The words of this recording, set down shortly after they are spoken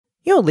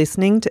You're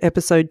listening to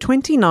episode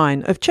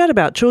 29 of Chat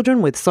About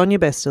Children with Sonia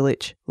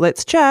Bestelich.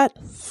 Let's chat.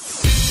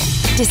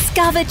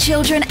 Discover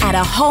children at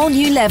a whole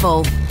new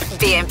level.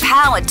 Be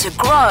empowered to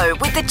grow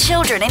with the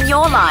children in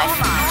your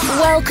life.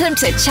 Welcome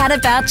to Chat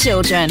About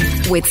Children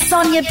with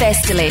Sonia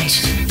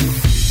Bestelich.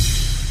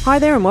 Hi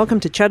there and welcome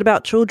to Chat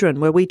About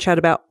Children, where we chat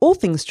about all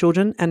things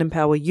children and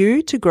empower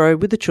you to grow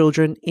with the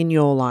children in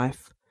your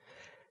life.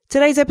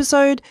 Today's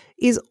episode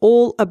is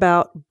all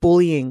about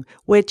bullying.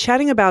 We're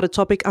chatting about a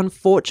topic,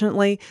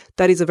 unfortunately,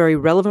 that is a very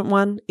relevant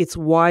one. It's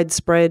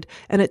widespread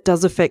and it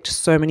does affect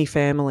so many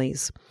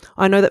families.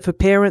 I know that for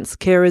parents,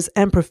 carers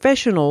and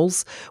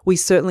professionals, we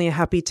certainly are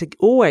happy to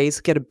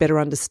always get a better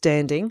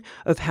understanding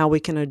of how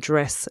we can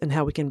address and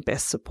how we can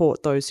best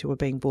support those who are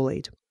being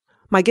bullied.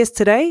 My guest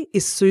today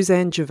is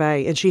Suzanne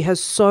Gervais, and she has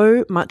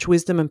so much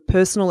wisdom and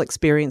personal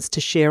experience to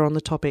share on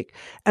the topic.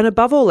 And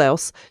above all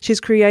else, she's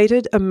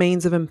created a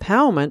means of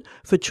empowerment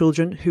for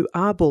children who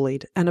are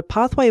bullied and a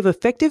pathway of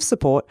effective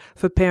support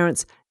for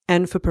parents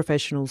and for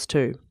professionals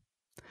too.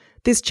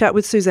 This chat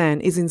with Suzanne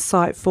is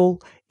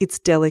insightful, it's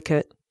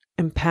delicate,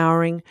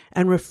 empowering,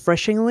 and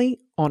refreshingly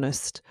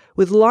honest,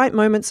 with light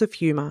moments of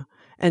humour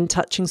and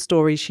touching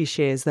stories she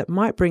shares that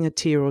might bring a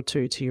tear or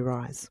two to your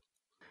eyes.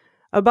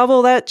 Above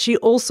all that, she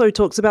also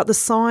talks about the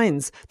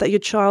signs that your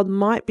child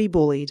might be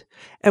bullied,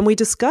 and we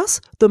discuss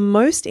the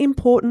most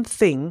important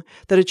thing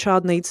that a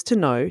child needs to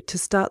know to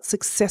start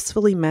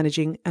successfully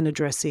managing and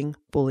addressing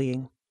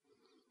bullying.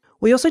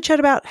 We also chat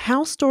about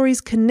how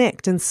stories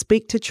connect and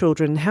speak to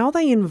children, how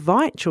they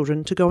invite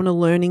children to go on a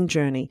learning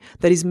journey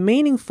that is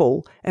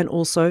meaningful and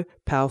also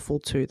powerful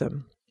to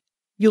them.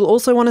 You'll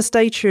also want to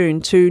stay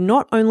tuned to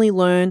not only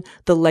learn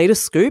the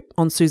latest scoop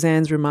on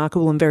Suzanne's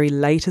remarkable and very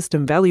latest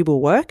and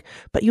valuable work,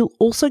 but you'll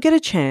also get a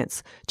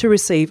chance to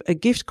receive a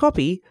gift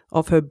copy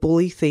of her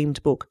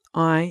bully-themed book,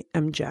 I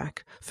Am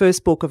Jack,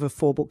 first book of a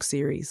 4-book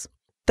series.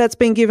 That's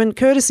been given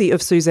courtesy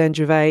of Suzanne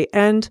Gervais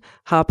and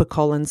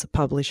HarperCollins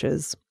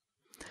Publishers.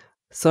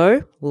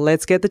 So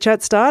let's get the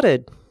chat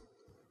started.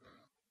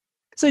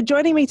 So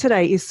joining me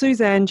today is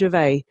Suzanne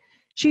Gervais.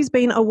 She's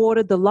been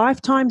awarded the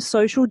Lifetime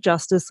Social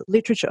Justice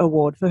Literature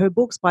Award for her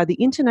books by the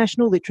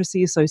International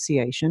Literacy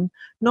Association,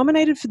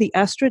 nominated for the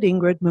Astrid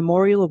Ingrid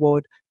Memorial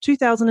Award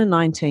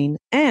 2019,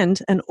 and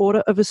an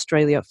Order of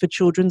Australia for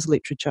Children's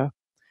Literature.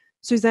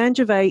 Suzanne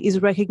Gervais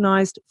is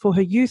recognised for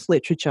her youth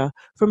literature,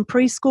 from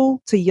preschool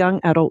to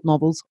young adult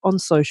novels on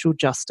social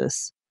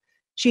justice.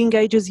 She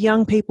engages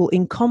young people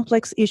in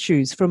complex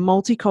issues from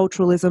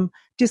multiculturalism,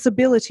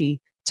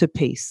 disability to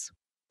peace.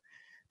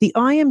 The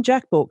I Am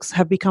Jack books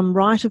have become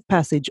rite of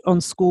passage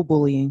on school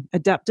bullying,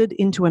 adapted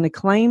into an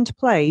acclaimed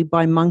play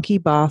by Monkey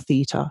Bar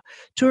Theatre,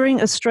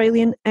 touring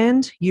Australian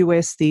and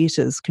US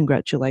theatres.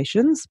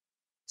 Congratulations.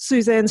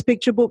 Suzanne's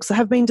picture books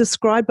have been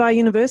described by a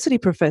university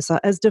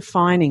professor as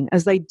defining,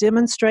 as they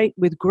demonstrate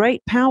with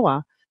great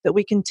power that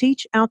we can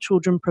teach our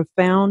children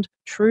profound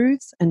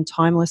truths and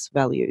timeless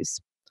values.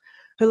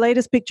 Her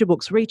latest picture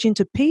books reach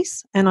into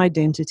peace and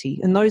identity,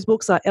 and those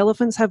books are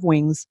Elephants Have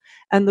Wings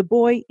and The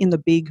Boy in the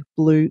Big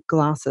Blue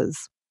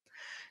Glasses.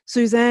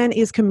 Suzanne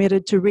is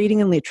committed to reading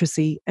and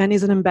literacy and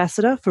is an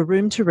ambassador for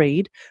Room to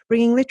Read,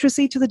 bringing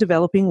literacy to the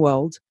developing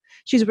world.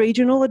 She's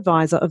regional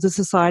advisor of the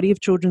Society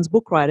of Children's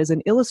Book Writers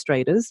and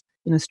Illustrators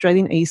in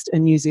Australian East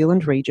and New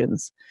Zealand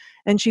regions.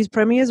 And she's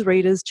Premier's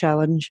Readers'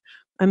 Challenge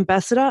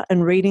ambassador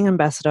and reading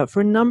ambassador for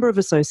a number of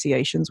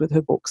associations with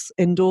her books,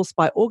 endorsed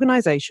by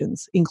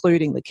organisations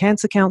including the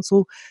Cancer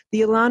Council, the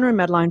Alana and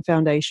Madeline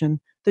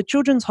Foundation, the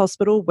Children's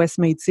Hospital,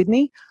 Westmead,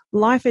 Sydney,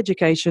 Life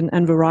Education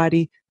and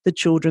Variety, the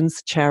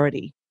Children's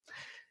Charity.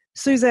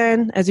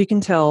 Suzanne, as you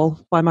can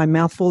tell by my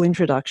mouthful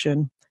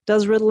introduction,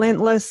 does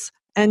relentless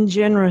and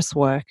generous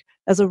work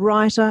as a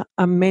writer,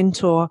 a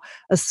mentor,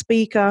 a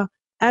speaker,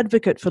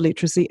 advocate for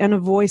literacy and a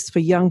voice for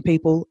young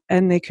people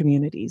and their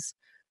communities.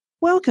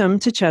 Welcome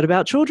to Chat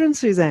About Children,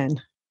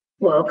 Suzanne.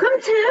 Welcome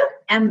to.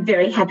 I'm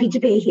very happy to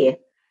be here.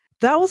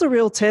 That was a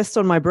real test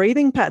on my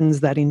breathing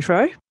patterns, that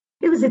intro.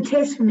 It was a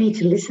test for me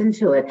to listen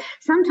to it.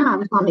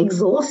 Sometimes I'm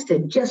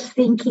exhausted just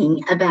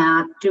thinking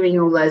about doing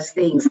all those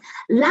things.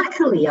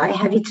 Luckily, I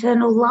have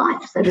eternal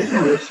life, so there's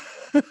no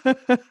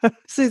issue.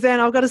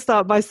 Suzanne, I've got to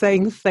start by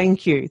saying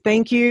thank you.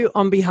 Thank you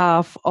on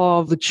behalf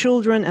of the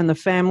children and the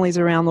families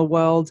around the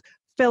world,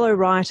 fellow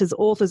writers,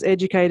 authors,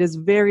 educators,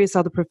 various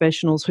other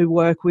professionals who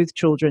work with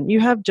children.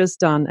 You have just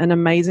done an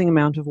amazing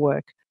amount of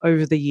work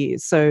over the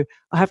years. So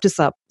I have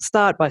to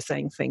start by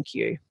saying thank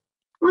you.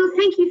 Well,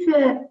 thank you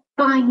for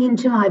buying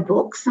into my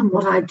books and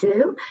what I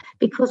do,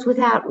 because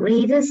without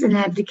readers and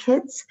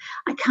advocates,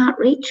 I can't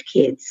reach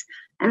kids.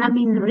 And I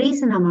mean, the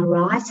reason I'm a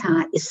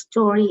writer is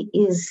story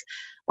is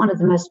one of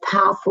the most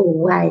powerful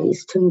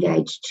ways to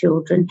engage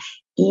children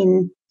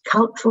in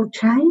cultural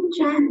change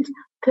and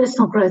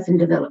personal growth and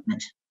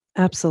development.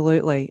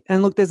 Absolutely.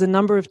 And look, there's a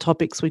number of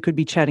topics we could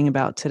be chatting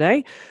about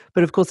today,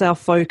 but of course our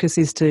focus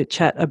is to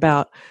chat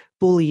about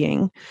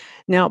bullying.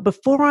 Now,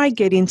 before I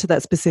get into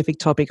that specific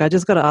topic, I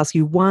just got to ask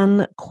you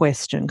one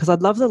question, because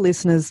I'd love the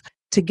listeners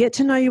to get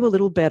to know you a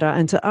little better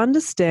and to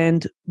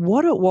understand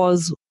what it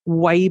was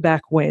way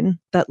back when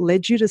that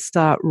led you to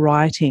start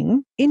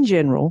writing, in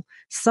general,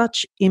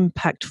 such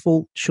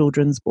impactful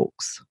children's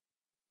books.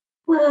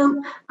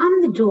 Well,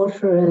 I'm the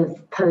daughter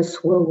of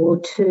post-World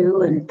War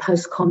II and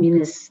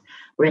post-communist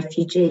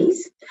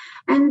refugees,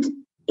 and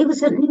it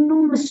was an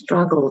enormous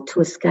struggle to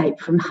escape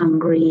from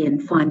Hungary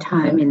and find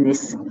home in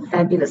this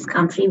fabulous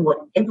country.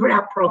 Whatever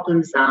our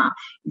problems are,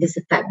 it is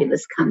a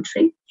fabulous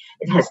country.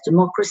 It has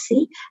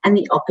democracy and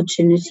the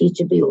opportunity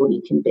to be all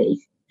you can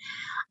be.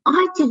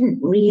 I didn't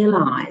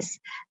realise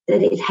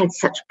that it had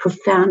such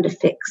profound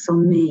effects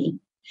on me.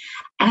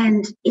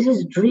 And it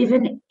has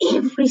driven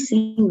every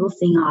single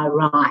thing I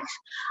write.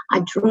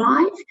 I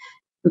drive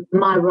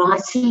my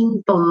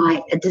writing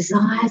by a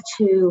desire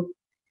to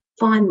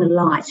find the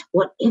light,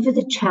 whatever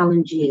the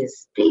challenge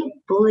is, be it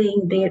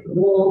bullying, be it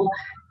war,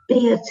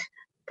 be it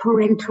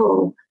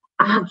parental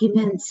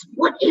arguments,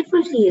 whatever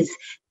it is.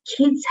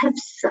 Kids have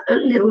so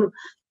little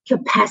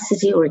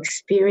capacity or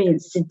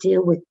experience to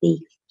deal with the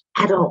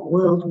adult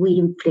world we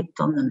inflict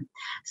on them.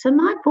 So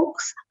my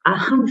books are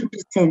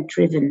 100%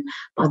 driven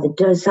by the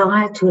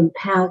desire to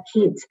empower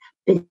kids,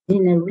 but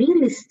in a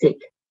realistic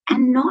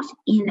and not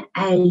in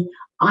a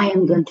I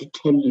am going to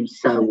tell you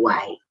so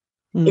way.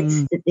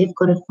 It's that they've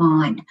got to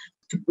find.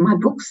 My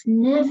books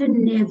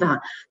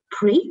never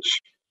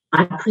preach.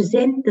 I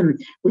present them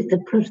with the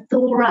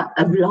plethora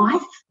of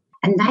life,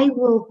 and they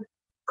will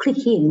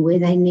click in where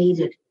they need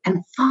it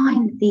and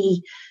find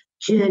the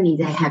journey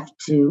they have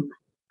to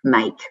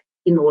make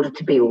in order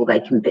to be all they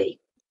can be.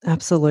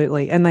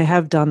 Absolutely. And they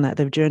have done that.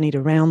 They've journeyed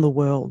around the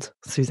world,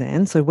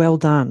 Suzanne. So well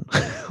done.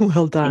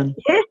 Well done.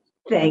 Yes,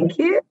 thank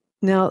you.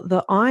 Now,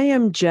 the I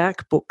Am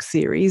Jack book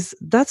series,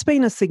 that's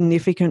been a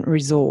significant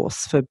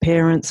resource for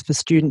parents, for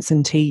students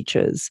and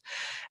teachers.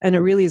 And it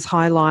really has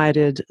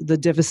highlighted the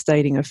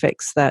devastating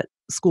effects that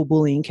school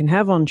bullying can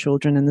have on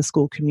children and the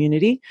school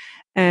community.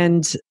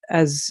 And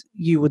as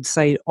you would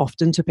say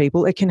often to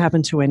people, it can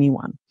happen to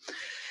anyone.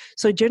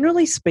 So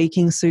generally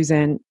speaking,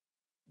 Suzanne,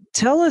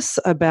 tell us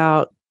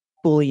about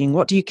bullying.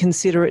 What do you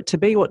consider it to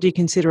be? What do you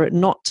consider it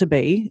not to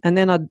be? And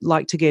then I'd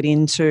like to get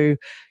into,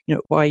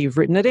 why you've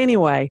written it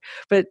anyway.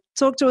 But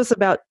talk to us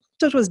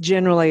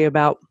generally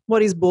about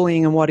what is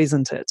bullying and what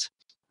isn't it.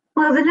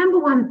 Well, the number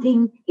one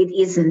thing it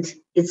isn't,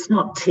 it's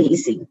not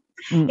teasing.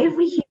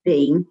 Every human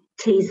being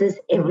teases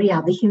every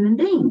other human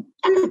being.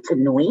 And it's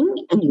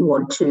annoying and you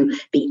want to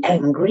be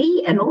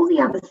angry and all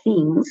the other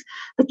things,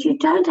 but you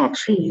don't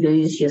actually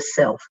lose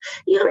yourself.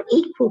 You're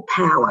equal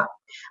power.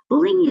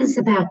 Bullying is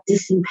about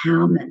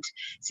disempowerment.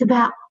 It's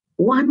about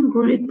one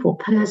group or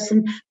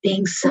person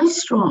being so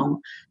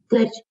strong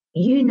that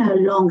you no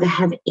longer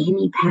have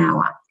any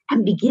power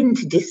and begin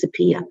to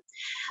disappear.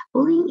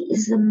 Bullying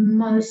is the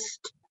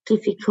most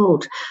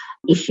difficult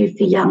issue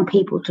for young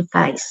people to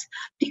face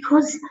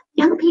because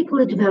young people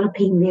are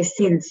developing their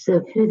sense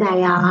of who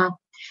they are,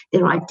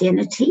 their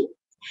identity,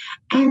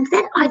 and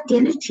that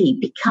identity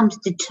becomes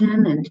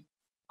determined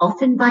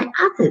often by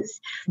others.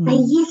 They're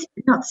yet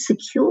not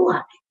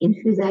secure in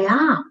who they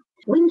are.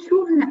 When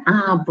children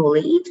are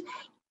bullied,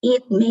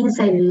 it means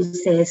they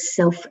lose their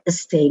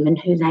self-esteem and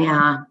who they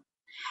are.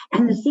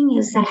 And the thing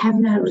is, they have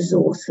no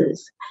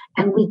resources.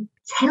 And we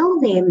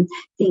tell them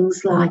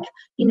things like,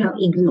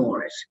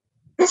 ignore it.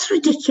 That's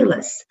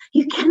ridiculous.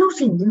 You cannot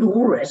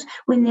ignore it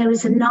when there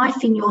is a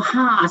knife in your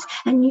heart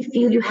and you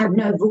feel you have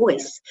no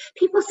voice.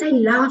 People say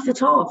laugh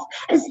it off,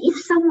 as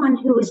if someone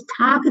who is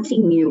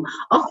targeting you,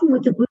 often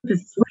with a group of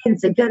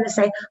friends, are going to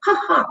say,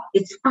 ha ha,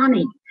 it's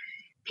funny.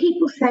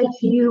 People say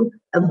to you,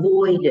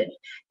 avoid it.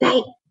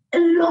 A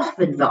lot of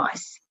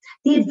advice.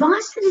 The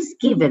advice that is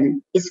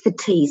given is for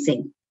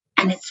teasing,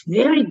 and it's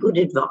very good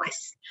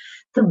advice.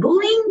 For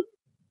bullying,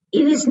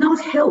 it is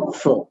not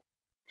helpful.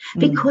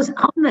 Because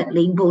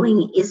ultimately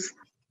bullying is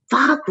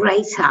far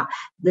greater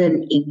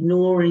than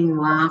ignoring,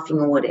 laughing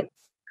or whatever.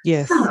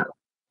 Yes. So,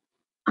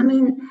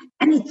 and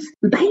it's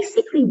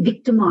basically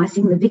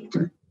victimising the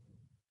victim.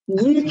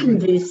 You can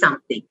do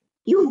something.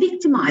 You're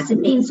victimised. It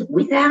means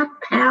without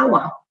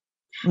power.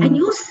 And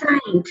you're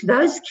saying to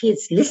those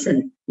kids,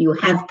 listen, you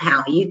have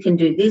power. You can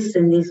do this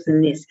and this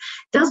and this.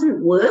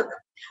 Doesn't work.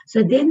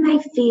 So then they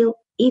feel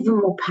even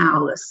more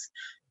powerless.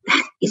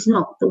 That is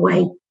not the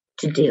way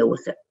to deal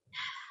with it.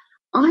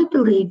 I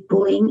believe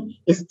bullying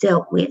is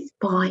dealt with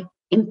by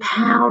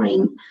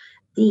empowering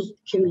the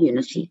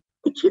community,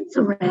 the kids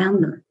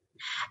around them.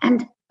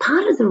 And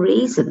part of the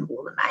reason,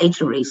 or the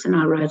major reason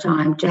I wrote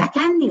I Am Jack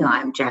and the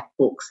I Am Jack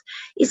books,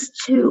 is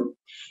to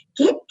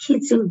get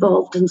kids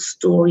involved in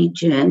story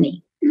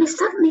journey. And they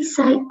suddenly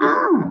say,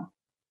 oh,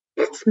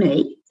 that's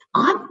me.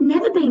 I've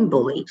never been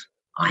bullied.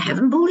 I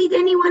haven't bullied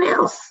anyone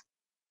else.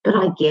 But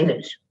I get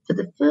it for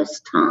the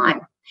first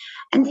time.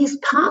 And there's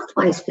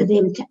pathways for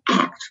them to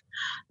act.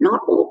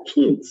 Not all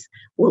kids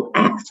will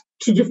act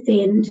to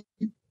defend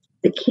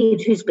the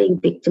kid who's being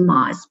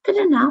victimised, but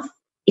enough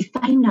if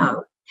they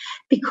know.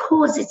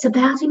 Because it's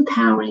about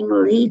empowering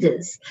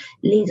leaders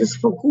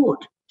for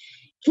good.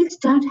 Kids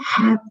don't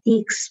have the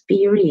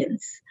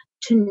experience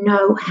to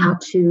know how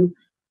to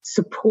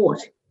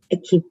support a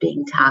kid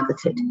being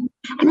targeted.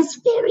 And it's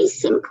very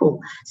simple.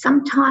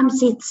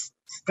 Sometimes it's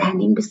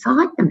standing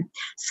beside them.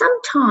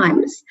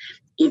 Sometimes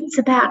it's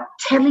about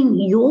telling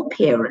your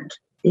parent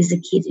there's a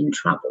kid in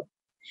trouble.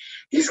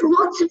 There's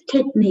lots of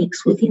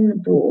techniques within the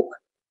book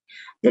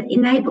that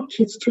enable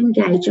kids to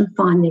engage and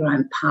find their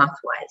own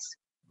pathways.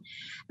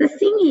 The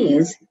thing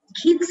is,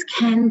 kids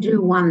can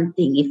do one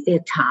thing if they're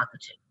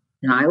targeted.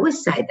 And I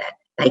always say that.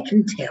 They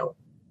can tell.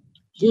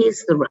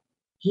 Here's the rub.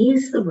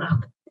 Here's the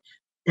rub.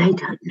 They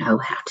don't know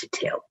how to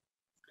tell.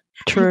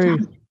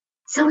 True.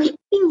 So we're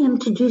getting them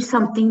to do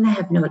something they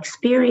have no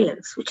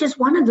experience, which is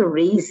one of the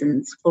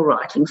reasons for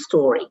writing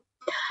story.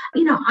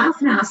 You know, I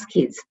often ask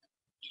kids,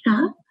 you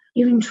know,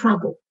 you're in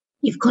trouble.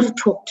 You've got to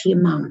talk to your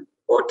mum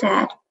or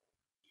dad.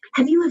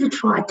 Have you ever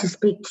tried to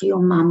speak to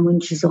your mum when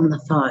she's on the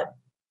phone?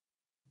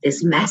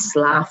 There's mass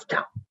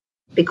laughter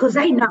because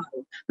they know.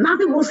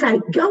 Mother will say,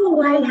 go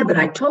away, haven't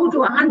I told you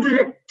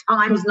 100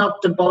 times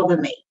not to bother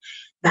me?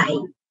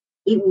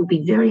 It will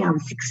be very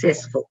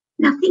unsuccessful.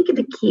 Now think of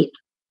a kid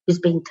who's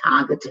being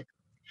targeted.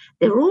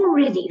 They're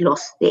already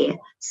lost their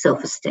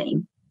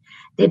self-esteem.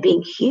 They're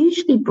being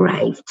hugely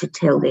brave to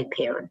tell their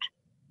parent.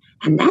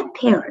 And that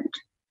parent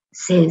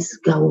says,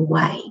 go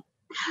away.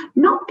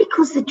 Not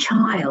because the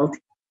child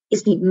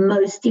is the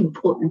most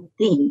important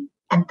thing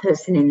and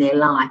person in their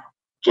life.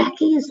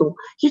 Jack is, or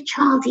your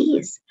child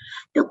is.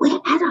 But we're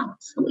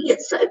adults and we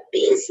get so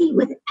busy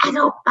with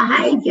adult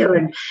behaviour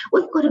and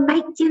we've got to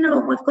make dinner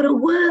and we've got to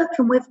work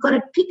and we've got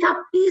to pick up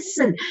this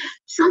and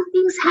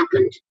something's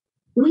happened.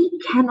 We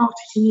cannot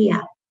hear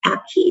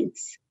our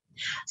kids.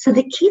 So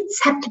the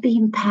kids have to be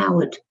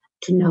empowered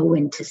to know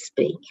when to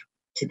speak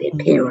to their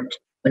parent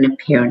when a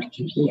parent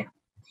can hear.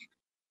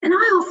 And I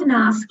often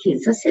ask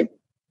kids, I said,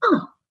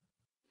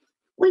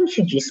 when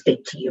should you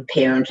speak to your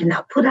parent? And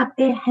they'll put up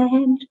their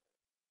hand.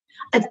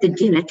 At the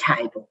dinner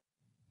table.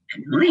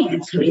 And my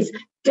answer is,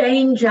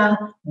 danger,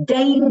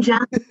 danger.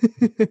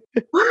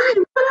 Why?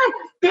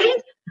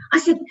 Danger? I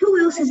said,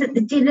 who else is at the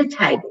dinner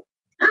table?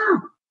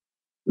 Oh,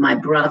 my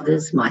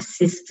brothers, my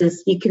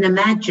sisters. You can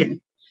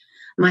imagine.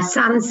 My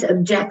son,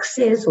 Jack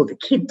says, or the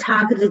kid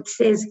targeted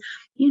says,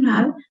 you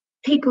know,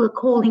 people are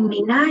calling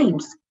me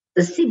names.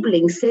 The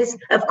sibling says,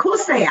 of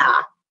course they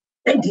are.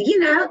 You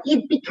know,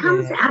 it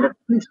becomes out of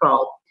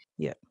control.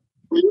 Yeah.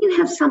 When you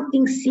have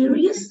something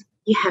serious,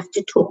 you have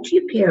to talk to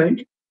your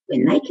parent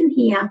when they can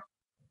hear.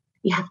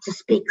 You have to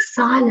speak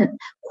silent,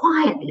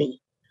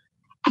 quietly.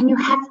 And you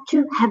have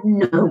to have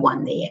no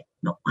one there,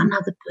 not one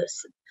other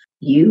person,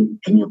 you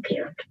and your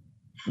parent.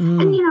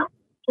 And, you know,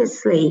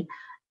 obviously,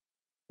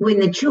 when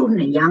the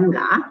children are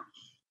younger,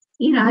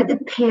 you know, the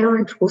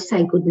parent will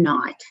say good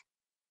night.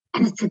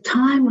 And it's a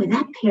time where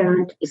that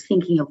parent is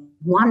thinking of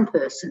one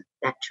person,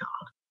 that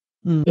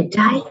child. Their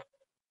day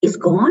is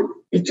gone.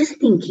 They're just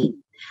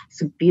thinking.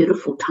 It's a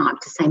beautiful time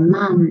to say,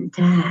 Mum,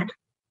 Dad,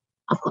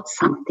 I've got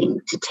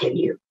something to tell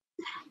you.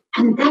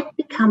 And that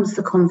becomes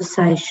the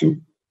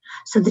conversation.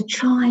 So the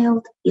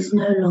child is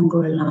no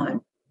longer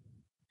alone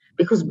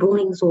because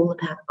bullying is all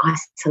about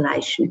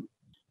isolation.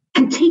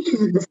 And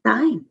teachers are the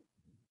same.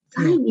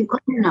 You've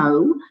got to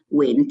know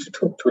when to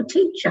talk to a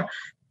teacher.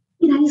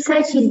 You know, you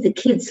say to the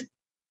kids,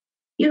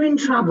 you're in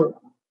trouble.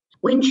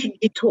 When should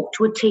you talk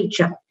to a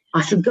teacher?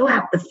 I should go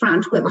out the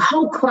front where the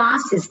whole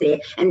class is there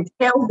and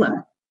tell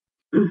them.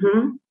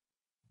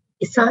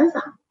 It's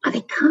over.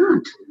 They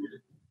can't.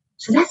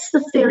 So that's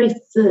the very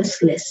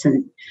first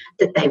lesson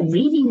that they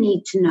really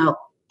need to know,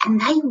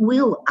 and they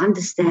will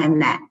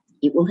understand that.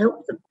 It will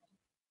help them.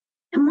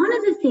 And one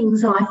of the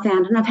things I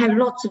found, and I've had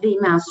lots of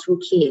emails from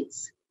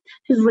kids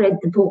who've read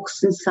the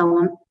books and so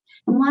on,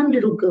 and one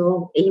little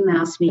girl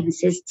emails me and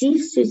says, Dear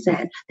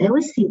Suzanne, they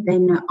always think I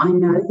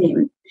know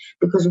them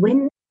because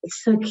when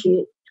it's so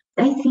cute,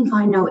 they think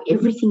I know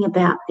everything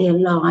about their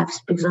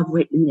lives because I've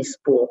written this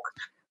book.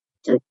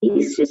 So,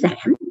 dear Suzanne,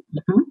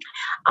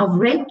 I've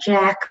read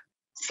Jack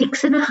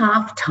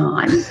 6.5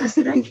 times. I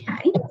said,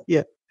 okay.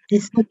 Yeah.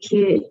 It's so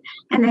cute.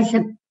 And they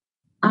said,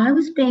 I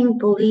was being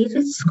bullied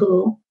at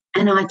school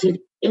and I did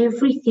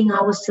everything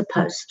I was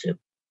supposed to.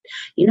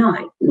 You know,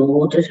 I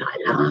ignored it,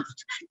 I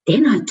laughed.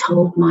 Then I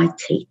told my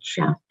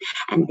teacher,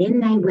 and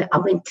then I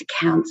went to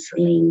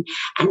counselling,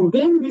 and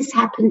then this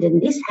happened,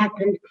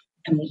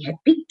 and we had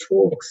big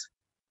talks.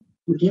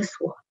 And guess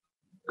what?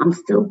 I'm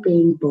still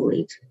being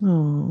bullied.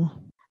 Oh.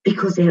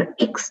 Because there are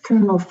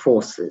external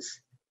forces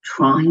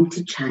trying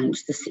to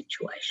change the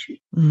situation.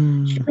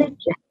 She read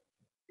Jack,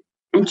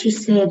 and she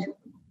said,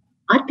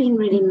 I'd been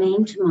really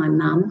mean to my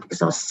mum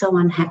because I was so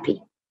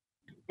unhappy.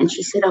 And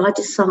she said, I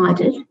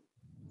decided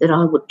that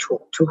I would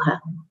talk to her.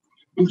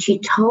 And she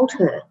told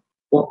her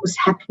what was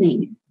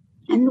happening.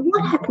 And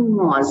what happened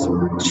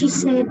was, she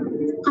said,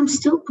 I'm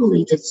still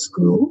bullied at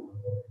school,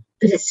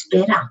 but it's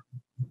better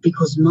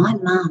because my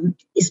mum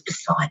is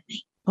beside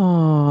me.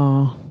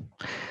 Oh,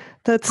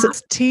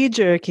 it's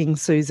tear-jerking,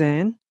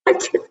 Suzanne.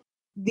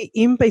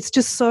 it's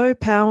just so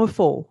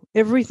powerful.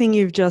 Everything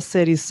you've just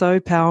said is so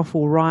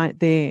powerful right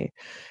there.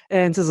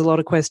 Answers a lot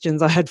of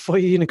questions I had for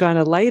you, kind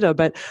of later.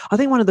 But I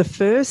think one of the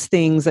first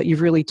things that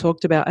you've really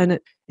talked about, and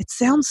it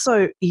sounds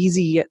so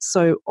easy yet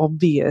so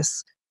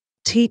obvious,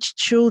 teach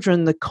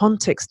children the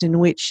context in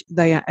which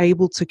they are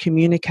able to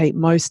communicate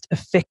most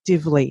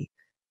effectively.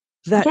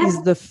 That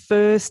is the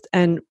first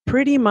and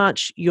pretty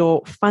much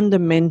your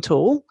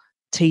fundamental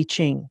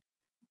teaching.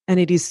 And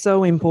it is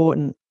so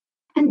important.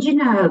 And,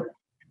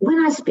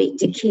 when I speak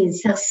to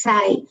kids, they'll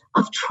say,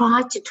 I've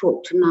tried to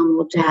talk to mum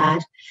or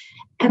dad.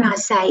 And I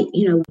say,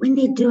 when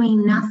they're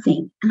doing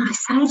nothing, and I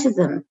say to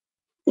them,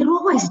 they're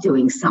always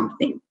doing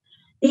something.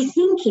 They're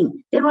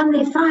thinking, they're on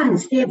their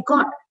phones,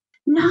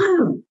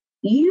 no,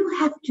 you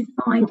have to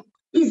find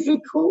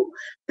physical,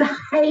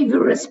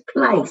 behaviourist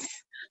place.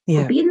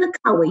 Yeah. Be in the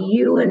car where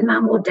you and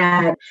mum or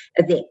dad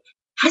are there. It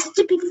has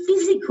to be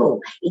physical.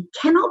 It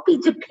cannot be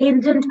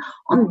dependent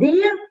on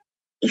their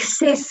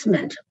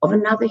assessment of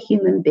another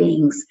human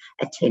being's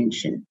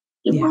attention.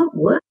 It won't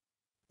work.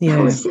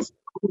 Yeah.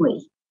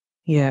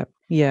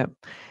 Yeah.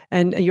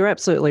 And you're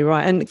absolutely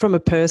right. And from a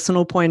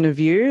personal point of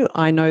view,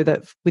 I know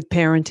that with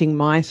parenting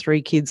my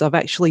 3 kids, I've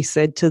actually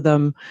said to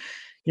them,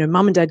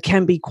 mum and dad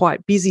can be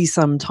quite busy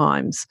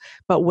sometimes,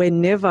 but we're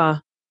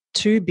never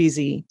too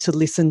busy to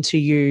listen to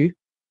you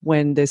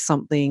when there's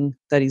something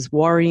that is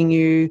worrying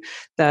you,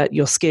 that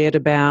you're scared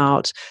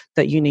about,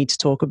 that you need to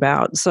talk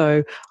about.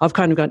 So I've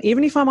kind of gone,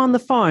 even if I'm on the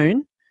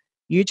phone,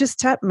 you just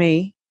tap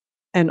me,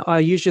 and I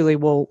usually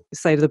will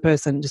say to the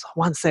person, just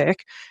one sec.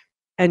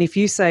 And if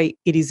you say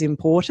it is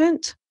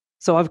important,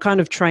 so I've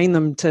kind of trained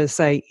them to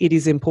say it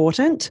is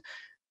important,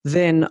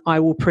 then I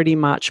will pretty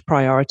much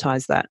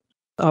prioritize that.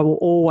 I will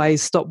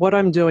always stop what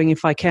I'm doing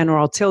if I can, or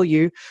I'll tell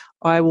you,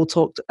 I will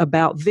talk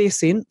about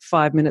this in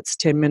 5 minutes,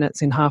 10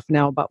 minutes, in half an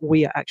hour, but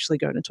we are actually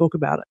going to talk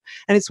about it.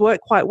 And it's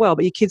worked quite well,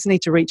 but your kids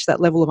need to reach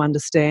that level of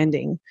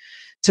understanding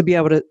to be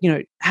able to,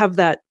 have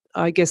that,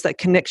 I guess, that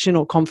connection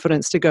or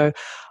confidence to go,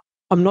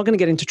 I'm not going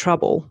to get into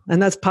trouble.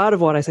 And that's part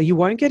of what I say. You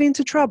won't get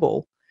into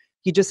trouble.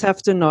 You just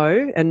have to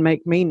know and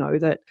make me know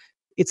that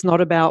it's not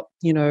about,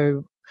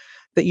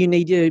 that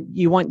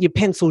you want your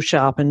pencil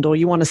sharpened or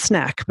you want a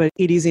snack, but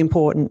it is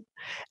important.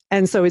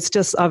 And so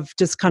I've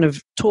just kind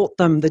of taught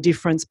them the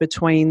difference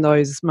between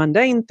those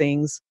mundane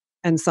things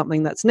and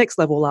something that's next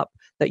level up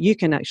that you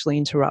can actually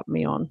interrupt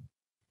me on.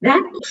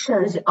 That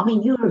shows,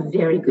 you're a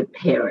very good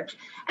parent,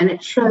 and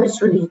it shows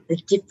really the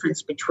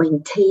difference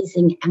between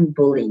teasing and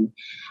bullying.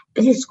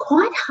 But it's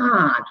quite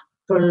hard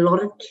for a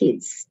lot of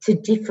kids to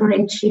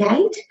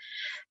differentiate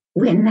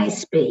when they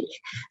speak.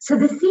 So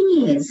the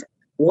thing is,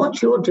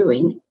 what you're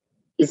doing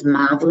is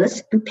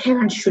marvellous, and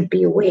parents should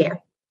be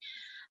aware.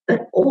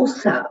 But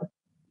also,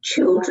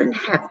 children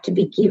have to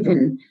be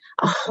given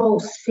a whole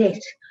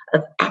set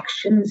of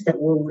actions that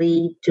will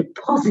lead to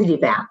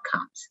positive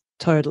outcomes.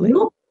 Totally.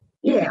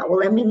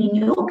 In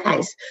your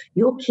case,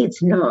 your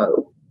kids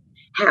know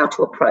how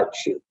to approach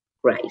you.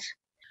 Great.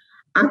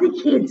 Other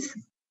kids,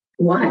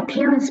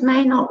 parents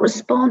may not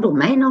respond or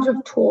may not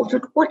have taught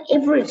it,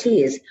 whatever it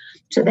is.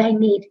 So they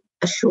need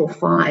a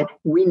surefire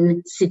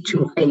win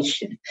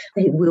situation.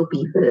 They will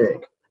be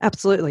heard.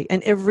 Absolutely.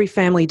 And every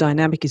family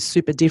dynamic is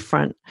super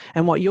different.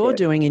 And what you're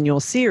doing in your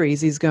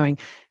series is going,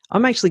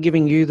 I'm actually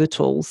giving you the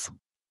tools.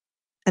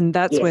 And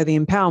that's where the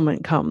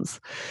empowerment comes.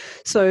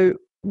 So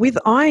with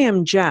I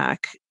Am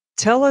Jack,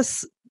 tell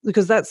us,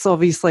 because that's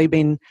obviously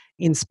been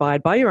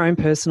inspired by your own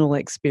personal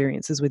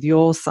experiences with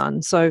your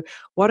son. So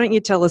why don't you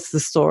tell us the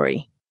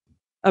story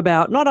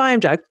about, not I Am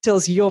Jack, tell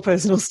us your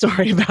personal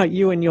story about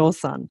you and your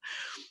son.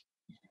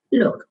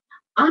 Look,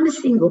 I'm a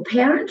single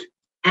parent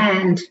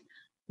and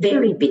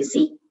very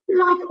busy.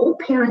 Like all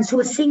parents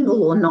who are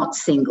single or not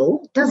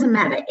single, doesn't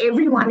matter.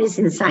 Everyone is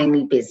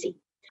insanely busy.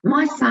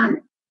 My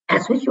son,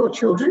 as with your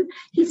children,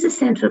 he's the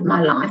centre of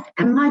my life,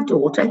 and my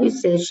daughter, who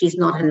says she's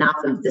not enough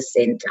of the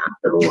centre,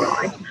 but all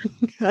right.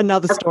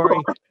 Another story.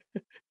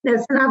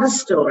 There's another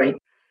story.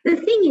 The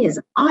thing is,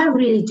 I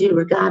really do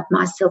regard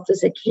myself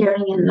as a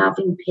caring and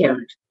loving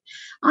parent.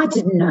 I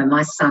didn't know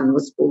my son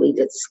was bullied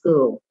at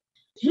school.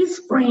 His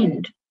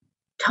friend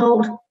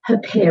told her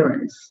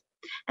parents,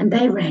 and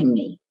they rang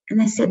me. And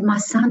they said, my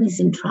son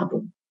is in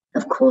trouble.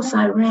 Of course,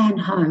 I ran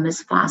home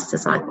as fast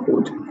as I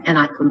could, and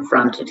I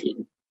confronted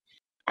him.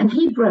 And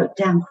he broke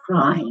down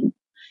crying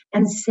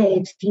and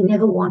said he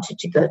never wanted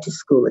to go to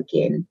school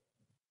again.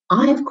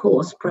 I, of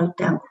course, broke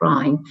down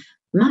crying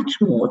much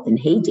more than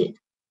he did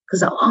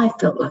because I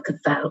felt like a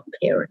failed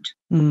parent.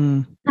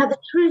 Mm. Now, the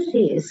truth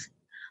is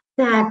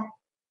that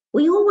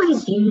we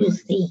always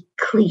use the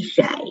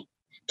cliche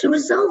to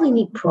resolve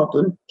any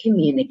problem,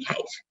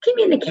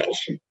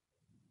 communication.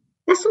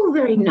 That's all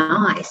very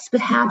nice,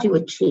 but how do you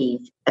achieve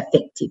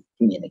effective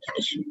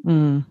communication?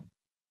 Mm.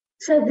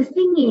 So the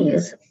thing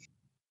is,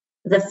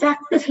 the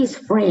fact that his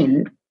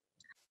friend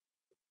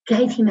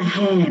gave him a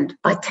hand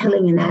by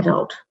telling an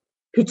adult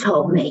who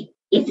told me,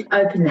 it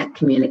opened that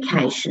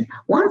communication.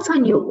 Once I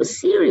knew it was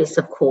serious,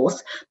 of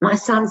course, my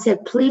son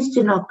said, please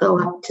do not go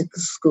up to the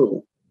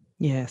school.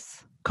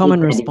 Yes,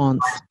 common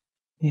response.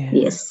 Yeah.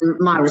 Yes,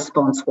 my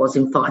response was,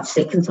 in 5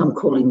 seconds, I'm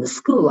calling the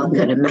school. I'm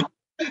going to make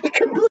a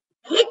complete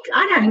heck.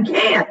 I don't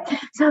care.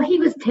 So he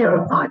was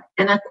terrified,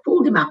 and I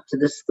pulled him up to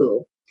the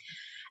school.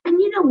 And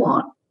you know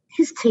what?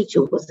 His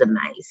teacher was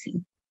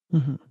amazing.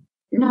 Mm-hmm.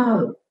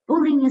 No,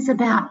 bullying is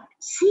about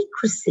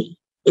secrecy.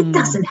 It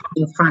doesn't happen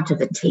in front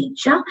of a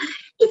teacher.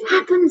 It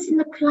happens in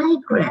the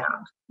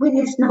playground where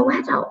there's no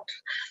adult.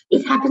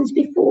 It happens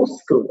before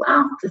school,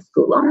 after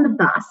school, on the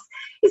bus.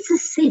 It's a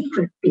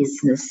secret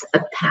business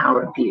of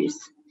power abuse.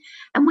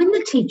 And when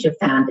the teacher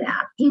found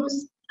out, he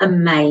was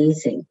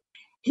amazing.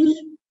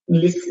 He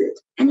listened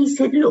and he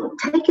said, look,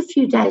 take a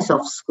few days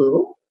off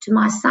school to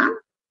my son.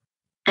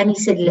 And he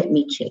said, let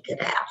me check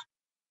it out.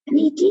 And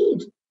he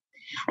did.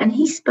 And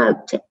he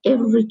spoke to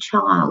every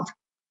child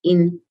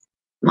in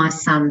my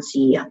son's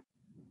year.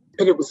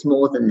 But it was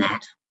more than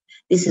that.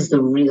 This is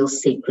the real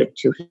secret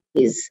to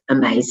his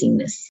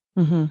amazingness.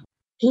 Mm-hmm.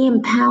 He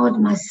empowered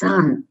my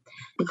son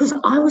because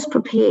I was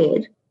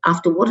prepared,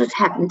 after what had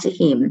happened to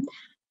him,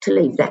 to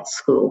leave that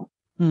school.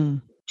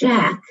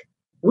 Jack,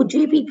 would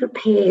you be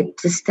prepared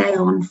to stay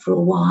on for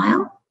a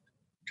while?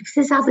 Because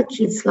there's other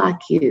kids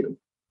like you.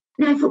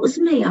 Now, if it was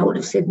me, I would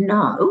have said,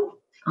 no,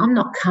 I'm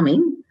not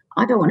coming.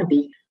 I don't want to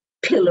be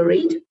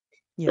pilloried.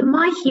 Yep. But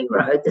my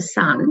hero, the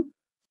son,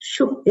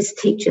 shook this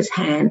teacher's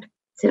hand,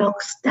 said, I'll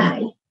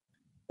stay.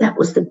 That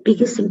was the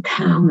biggest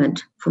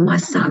empowerment for my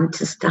son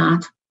to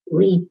start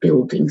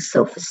rebuilding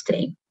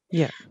self-esteem.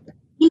 Yeah.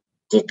 He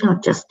did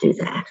not just do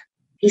that.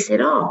 He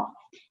said,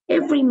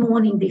 every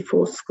morning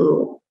before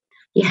school,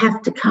 you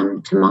have to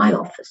come to my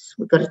office.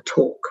 We've got to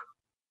talk.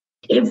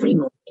 Every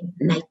morning.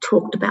 And they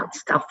talked about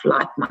stuff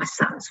like my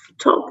son's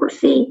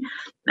photography,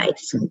 made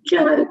some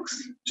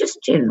jokes,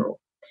 just general.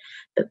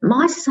 But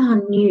my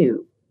son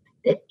knew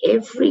that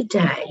every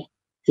day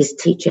his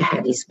teacher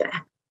had his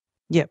back.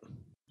 Yep.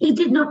 He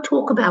did not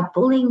talk about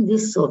bullying,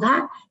 this or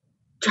that,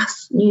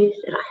 just knew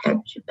that I had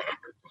your back.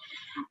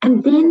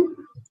 And then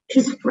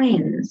his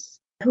friends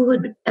who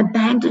had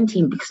abandoned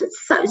him, because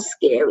it's so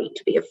scary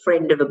to be a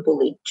friend of a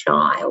bullied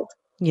child.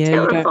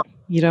 Yeah,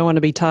 you don't want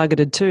to be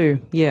targeted too.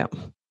 Yeah.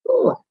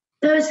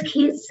 Those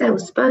kids, they were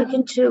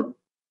spoken to,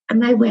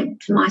 and they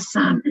went to my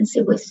son and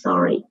said, we're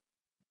sorry,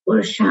 we're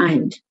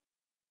ashamed.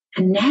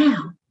 And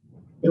now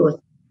there were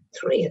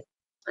 3 of them.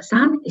 My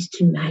son, his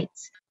 2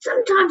 mates.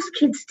 Sometimes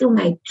kids still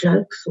made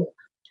jokes or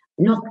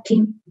knocked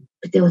him,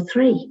 but there were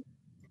 3.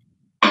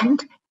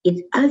 And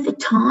over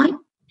time,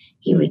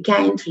 he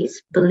regained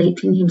his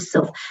belief in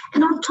himself.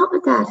 And on top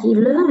of that, he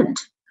learned.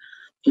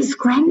 His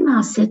grandma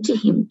said to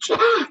him,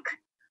 Jack,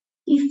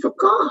 you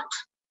forgot.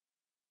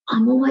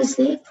 I'm always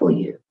there for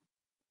you.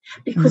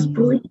 Because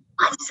bullying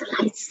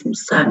isolates him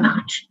so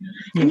much.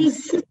 Yes. And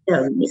his sister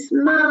and his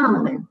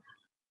mum and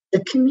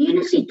the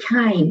community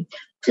came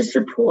to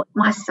support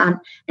my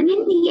son. And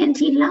in the end,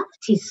 he loved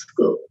his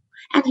school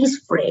and his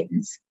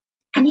friends.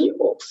 And he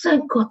also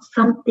got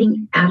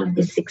something out of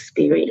this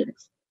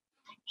experience.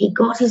 He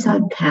got his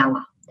own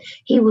power.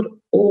 He would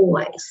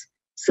always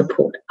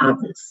support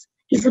others.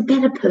 He's a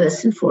better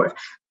person for it.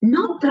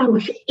 Not that I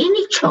wish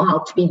any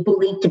child to be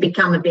bullied to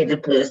become a better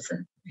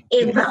person,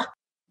 ever.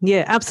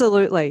 Yeah,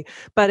 absolutely.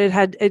 But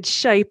it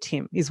shaped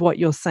him, is what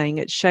you're saying.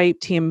 It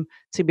shaped him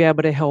to be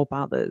able to help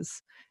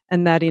others.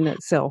 And that in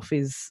itself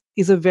is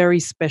a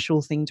very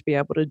special thing to be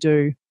able to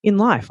do in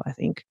life, I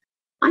think.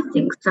 I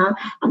think so.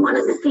 And one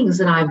of the things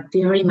that I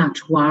very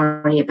much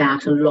worry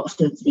about a lot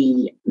of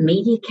the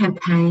media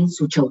campaigns,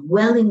 which are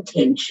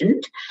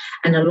well-intentioned,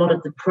 and a lot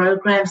of the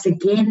programs,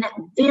 again,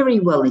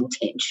 very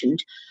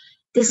well-intentioned,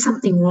 there's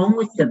something wrong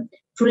with them.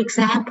 For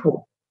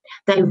example,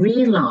 they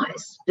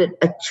realise that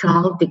a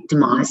child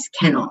victimised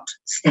cannot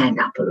stand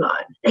up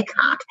alone. They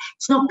can't.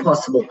 It's not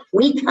possible.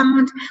 We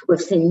can't.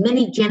 We've seen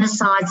many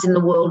genocides in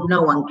the world.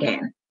 No one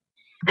can.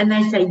 And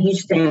they say, you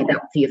stand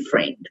up for your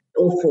friend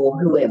or for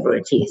whoever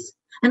it is.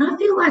 And I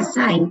feel like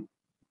saying,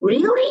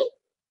 really?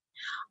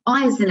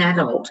 I, as an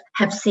adult,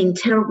 have seen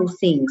terrible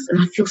things and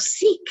I feel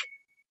sick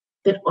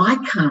that I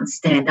can't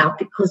stand up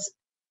because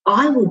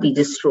I will be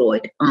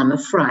destroyed, I'm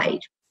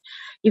afraid.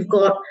 You've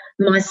got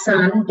my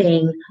son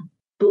being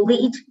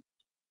bullied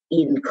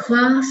in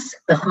class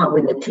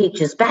when the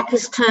teacher's back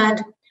is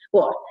turned.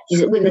 What?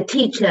 Is it when the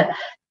teacher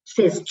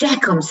says,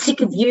 Jack, I'm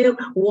sick of you.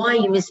 Why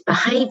are you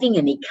misbehaving?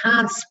 And he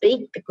can't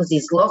speak because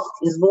he's lost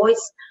his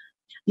voice.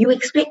 You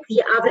expect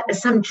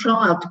some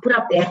child to put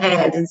up their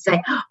hand and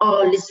say,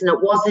 oh, listen,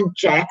 it wasn't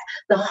Jack.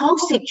 The whole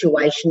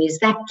situation is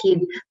that kid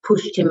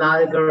pushed him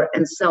over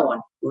and so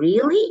on.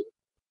 Really?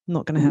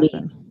 Not going to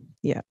happen.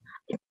 Yeah.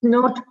 It's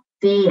not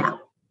there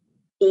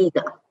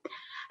either.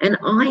 And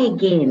I,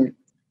 again,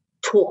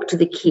 talk to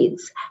the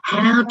kids.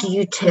 How do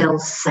you tell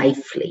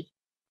safely?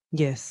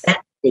 Yes. That's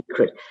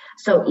secret.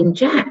 So in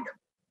Jack,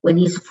 when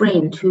his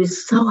friend, who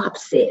is so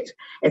upset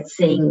at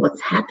seeing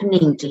what's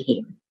happening to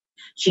him,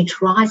 she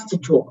tries to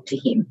talk to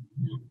him.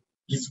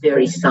 He's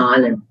very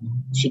silent.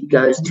 She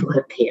goes to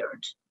her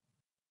parent.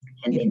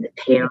 And then the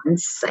parent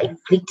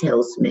safely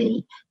tells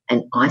me,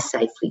 and I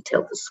safely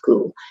tell the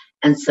school.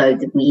 And so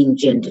that we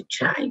engender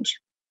change.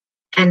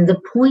 And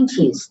the point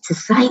is to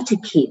say to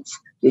kids,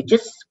 You're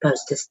just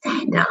supposed to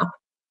stand up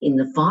in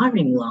the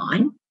firing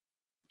line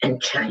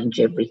and change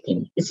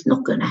everything. It's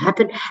not going to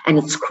happen, and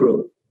it's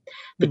cruel.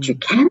 But you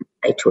can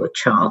say to a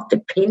child,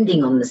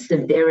 depending on the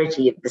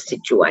severity of the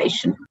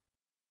situation,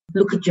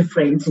 look at your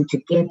friends and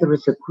together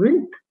as a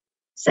group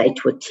say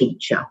to a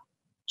teacher,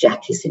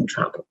 Jack is in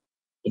trouble.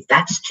 If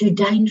that's too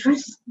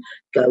dangerous,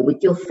 go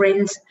with your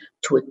friends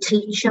to a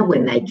teacher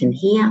when they can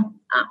hear,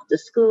 after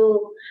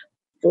school,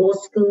 before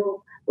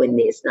school, when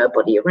there's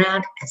nobody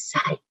around, and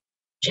say,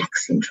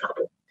 Jack's in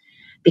trouble.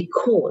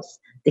 Because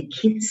the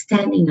kids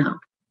standing up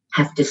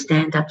have to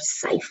stand up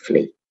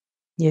safely.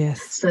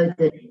 Yes. So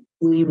that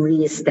we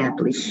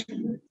re-establish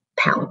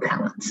power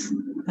balance.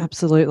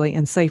 Absolutely.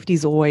 And safety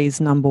is always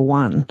number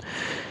one.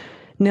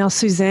 Now,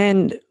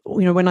 Suzanne,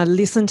 when I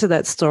listened to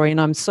that story,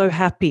 and I'm so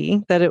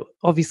happy that it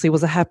obviously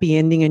was a happy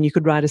ending and you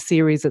could write a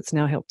series that's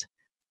now helped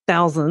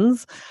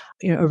thousands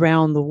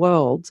around the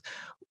world.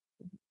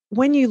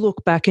 When you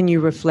look back and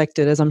you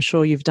reflected, as I'm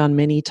sure you've done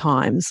many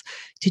times,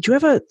 did you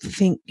ever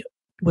think,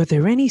 were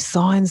there any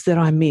signs that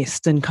I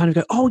missed and kind of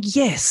go, oh,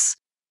 yes,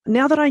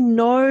 now that I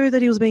know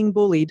that he was being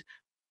bullied,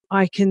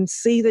 I can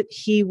see that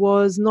he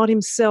was not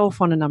himself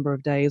on a number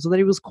of days, or that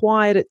he was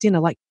quiet at dinner.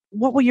 Like,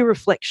 what were your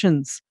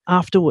reflections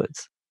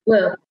afterwards?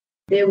 Well,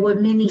 there were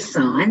many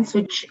signs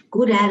which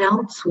good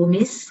adults will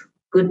miss,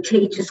 good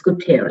teachers, good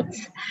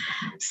parents.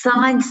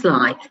 Signs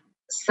like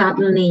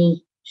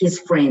suddenly his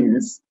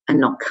friends are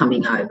not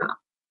coming over.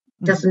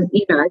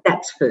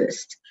 That's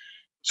first.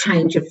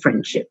 Change of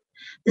friendship.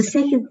 The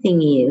second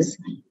thing is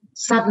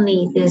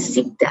suddenly there's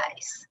sick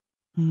days.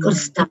 Got to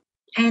stop.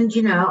 And,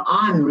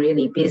 I'm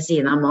really busy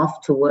and I'm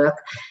off to work.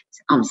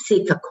 I'm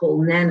sick. I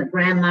call Nana,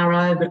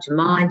 Grandma over to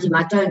mind him.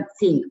 I don't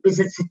think, because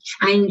it's a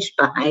changed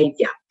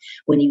behaviour.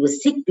 When he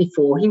was sick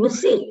before, he was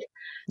sick.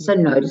 So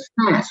notice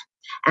that.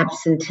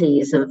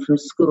 Absenteeism from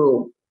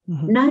school.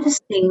 Notice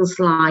things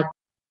like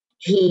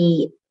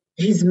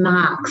his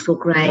marks or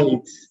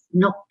grades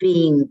not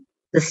being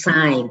the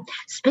same,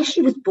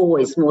 especially with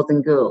boys more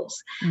than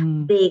girls.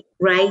 Their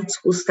grades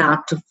will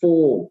start to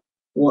fall.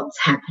 What's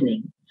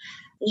happening?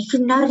 You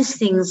can notice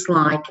things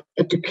like,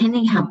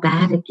 depending how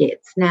bad it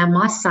gets. Now,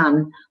 my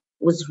son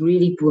was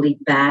really bullied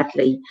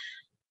badly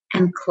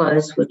and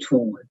clothes were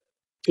torn.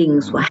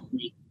 Things were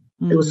happening.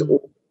 It was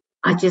awful.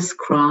 I just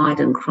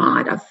cried and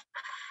cried.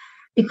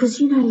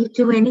 Because, you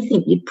do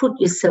anything. You put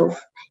yourself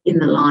in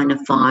the line of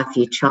fire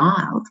for your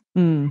child.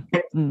 And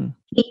here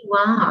you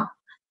are,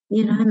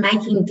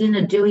 making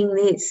dinner, doing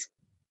this.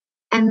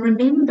 And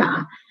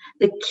remember,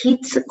 the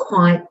kids are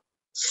quite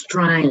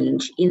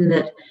strange in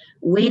that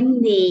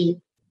when the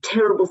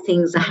terrible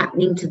things are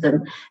happening to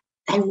them,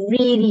 they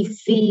really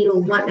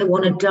feel like they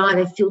want to die.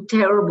 They feel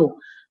terrible.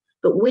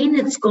 But when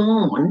it's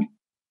gone,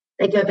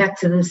 they go back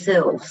to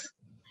themselves.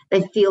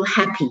 They feel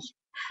happy.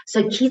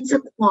 So kids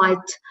are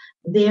quite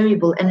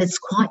variable, and it's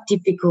quite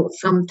difficult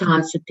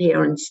sometimes for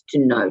parents to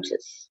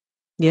notice.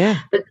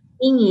 Yeah. But the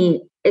thing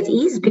is, it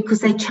is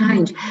because they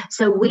change.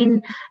 So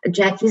when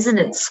Jack isn't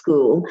at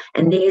school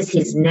and there's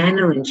his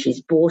Nana and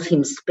she's bought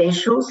him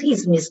specials,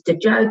 he's Mr.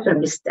 Joker,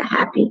 Mr.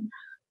 Happy.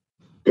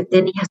 But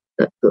then he has to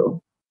go to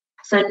school.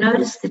 So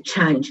notice the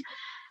change.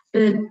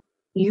 But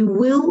you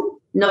will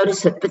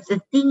notice it. But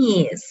the thing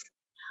is,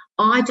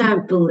 I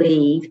don't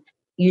believe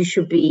you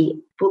should be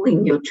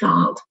bullying your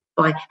child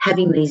by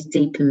having these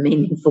deep and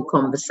meaningful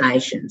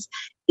conversations.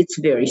 It's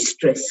very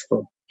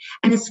stressful.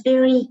 And it's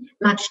very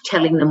much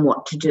telling them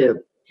what to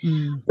do.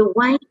 The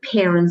way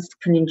parents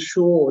can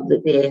ensure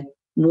that they're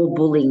more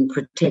bullying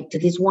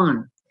protected is,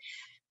 one,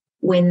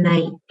 when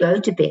they go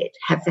to bed,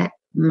 have that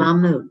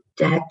mum or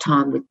dad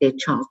time with their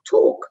child,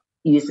 talk,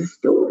 use a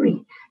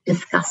story,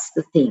 discuss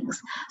the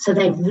things, so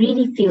they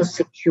really feel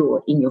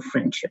secure in your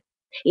friendship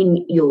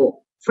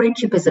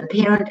as a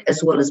parent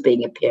as well as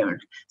being a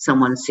parent,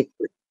 someone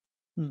secure.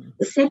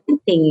 The second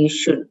thing you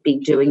should be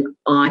doing,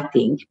 I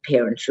think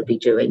parents should be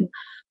doing,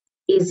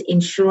 is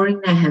ensuring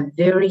they have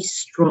very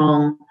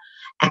strong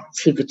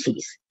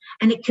activities.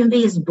 And it can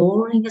be as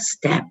boring as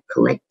stamp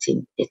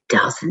collecting. It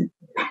doesn't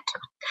matter.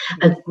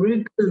 A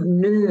group of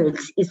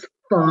nerds is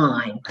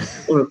fine.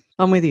 Or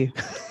I'm with you.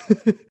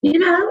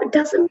 it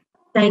doesn't.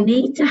 They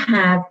need to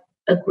have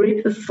a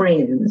group of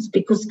friends,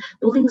 because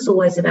bullying is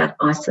always about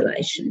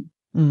isolation.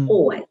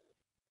 Always.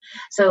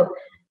 So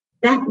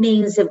that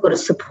means they've got a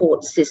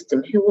support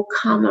system who will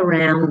come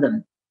around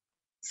them.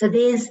 So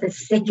there's the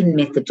second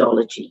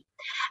methodology.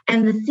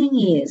 And the thing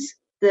is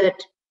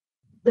that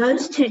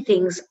those two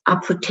things are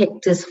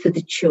protectors for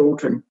the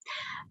children.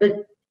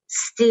 But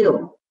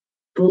still,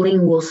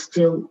 bullying will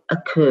still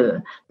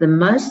occur. The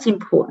most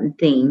important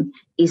thing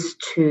is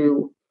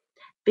to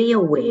be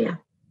aware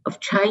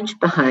of changed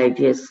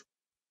behaviours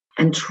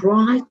and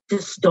try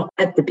to stop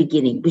at the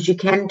beginning, because you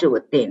can do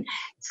it then.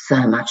 It's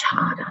so much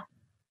harder.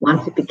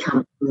 Once it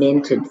becomes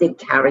cemented, their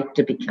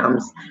character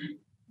becomes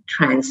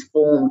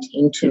transformed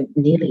into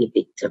nearly a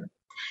victim.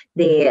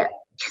 They're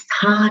just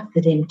hard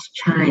for them to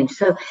change.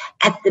 So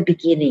at the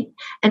beginning,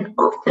 and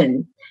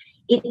often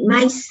it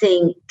may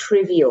seem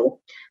trivial,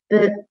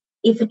 but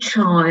if a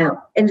child,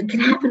 and it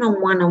can happen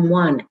on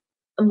one-on-one,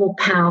 a more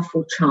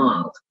powerful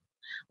child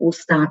will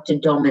start to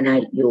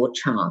dominate your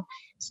child.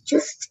 It's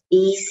just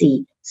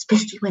easy,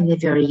 especially when they're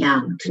very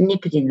young, to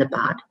nip it in the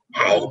bud.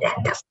 Hey, that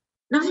doesn't,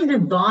 not in a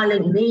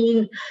violent,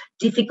 mean,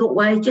 difficult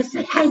way. Just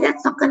say, hey,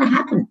 that's not going to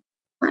happen.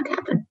 Won't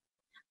happen.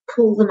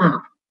 Pull them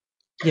up.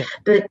 Yeah.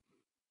 But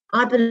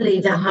I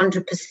believe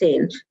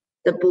 100%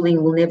 that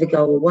bullying will never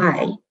go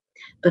away.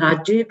 But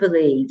I do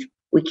believe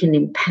we can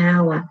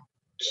empower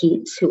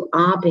kids who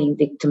are being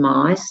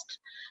victimised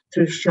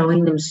through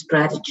showing them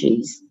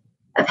strategies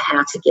of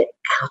how to get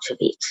out of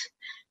it.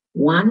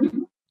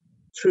 One,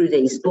 through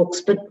these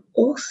books, but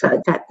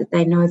also that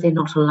they know they're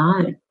not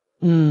alone.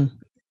 Mm.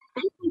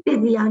 They think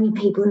they're the only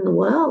people in the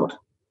world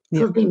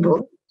who have been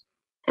bullied,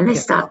 and they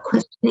start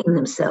questioning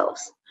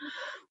themselves.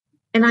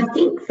 And I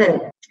think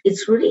that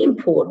it's really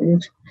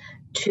important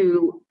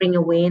to bring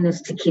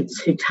awareness to kids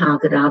who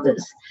target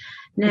others.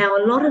 Now,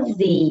 a lot of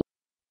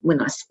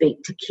when I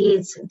speak to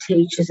kids and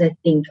teachers, they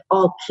think,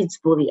 oh, kids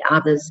bully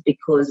others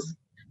because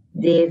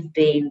they've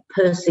been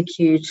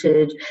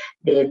persecuted,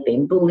 they've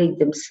been bullied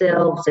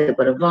themselves, they've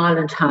got a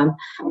violent home.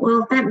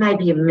 Well, that may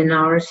be a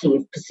minority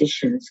of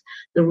positions.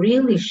 The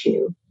real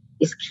issue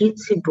is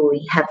kids who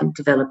bully haven't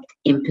developed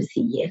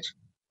empathy yet.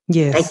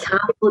 Yes. They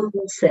can't put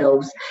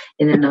themselves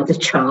in another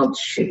child's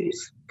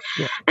shoes.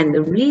 Yeah. And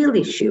the real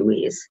issue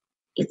is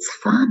it's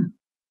fun.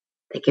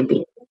 They can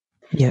be.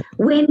 Yeah.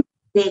 When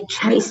they're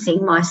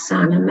chasing my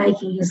son and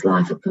making his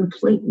life a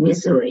complete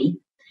misery,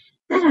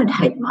 they don't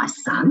hate my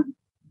son.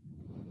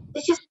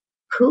 They're just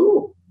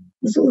cool.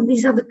 There's all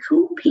these other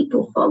cool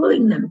people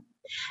following them.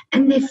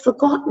 And they've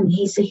forgotten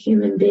he's a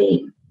human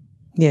being.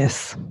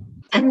 Yes.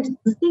 And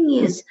the thing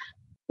is,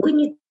 when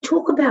you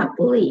talk about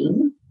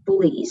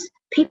bullies,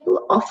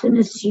 people often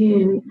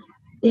assume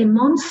they're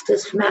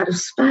monsters from outer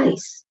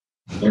space.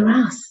 They're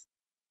us.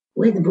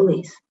 We're the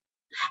bullies.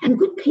 And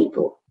good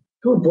people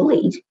who are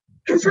bullied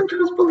can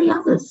sometimes bully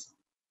others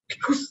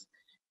because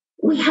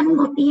we haven't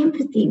got the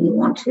empathy. We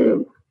want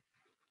to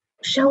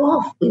show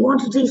off. We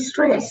want to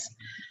de-stress.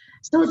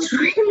 So it's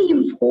really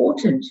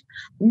important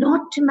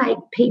not to make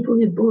people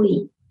who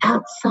bully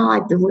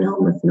outside the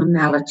realm of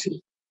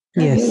normality.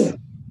 Yes.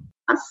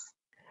 Us.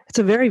 It's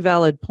a very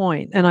valid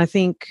point. And I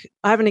think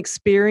I haven't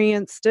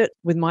experienced it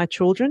with my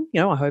children.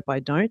 I hope I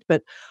don't.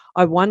 But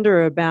I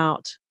wonder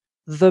about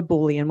the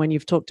bully. And when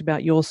you've talked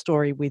about your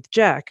story with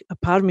Jack, a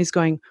part of me is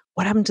going,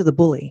 what happened to the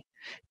bully?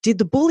 Did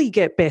the bully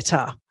get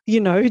better?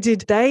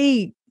 Did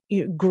they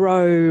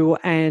grow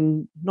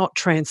and not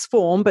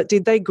transform, but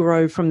did they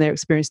grow from their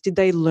experience? Did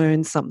they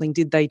learn something?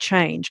 Did they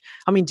change?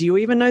 I mean, do you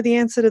even know the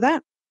answer to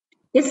that?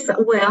 Yes,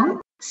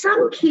 well,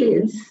 some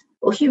kids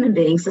or human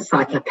beings are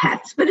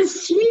psychopaths, but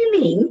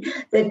assuming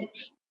that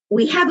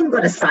we haven't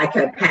got a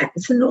psychopath,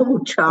 it's a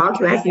normal child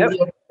who has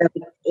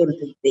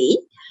empathy.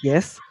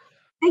 Yes.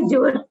 They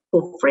do it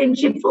for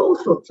friendship, for all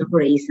sorts of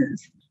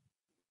reasons.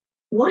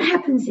 What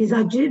happens is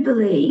I do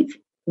believe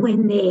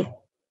when they're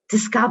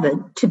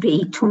discovered to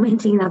be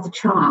tormenting another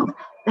child,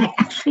 they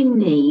actually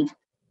need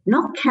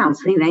not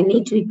counselling, they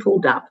need to be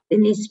pulled up. There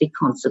needs to be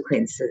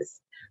consequences.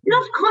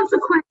 Not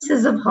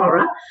consequences of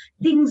horror,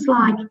 things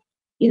like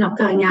you're not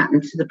going out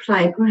into the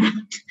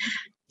playground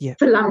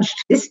for lunch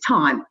this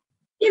time.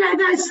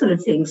 Those sort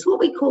of things. What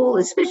we call,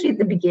 especially at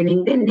the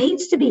beginning, there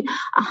needs to be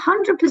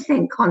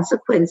 100%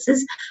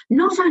 consequences,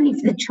 not only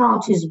for the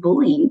child who's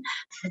bullying,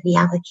 for the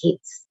other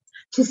kids,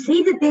 to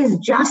see that there's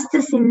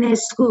justice in their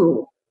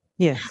school.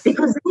 Yes.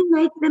 Because they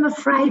make them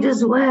afraid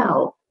as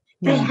well.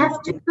 They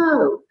have to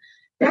know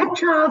that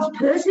child's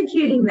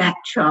persecuting that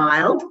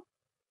child.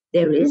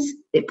 They're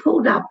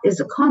pulled up, there's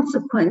a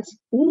consequence.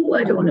 Oh,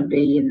 I don't want to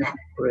be in that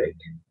group.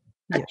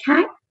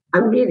 Okay? I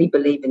really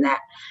believe in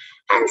that.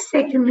 And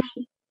secondly,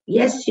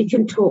 yes, you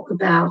can talk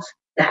about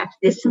that.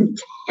 There's some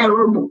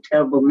terrible,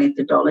 terrible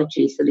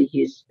methodologies that are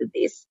used for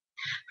this,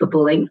 for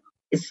bullying.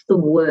 It's the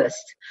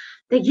worst.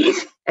 They get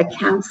a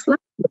counsellor,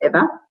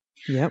 whoever,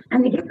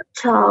 and they get the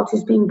child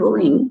who's been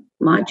bullying,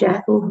 my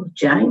Jack or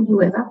Jane,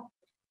 whoever,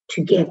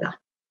 together.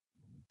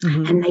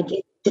 Mm-hmm. And they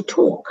get to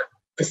talk,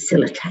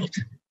 facilitate.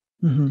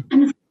 Mm-hmm.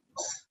 And of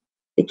course,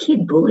 the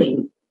kid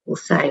bullying will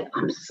say,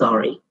 I'm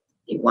sorry,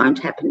 it won't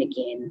happen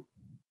again.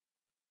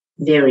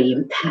 Very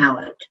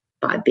empowered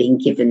by being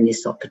given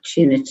this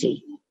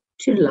opportunity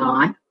to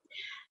lie.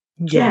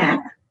 Jack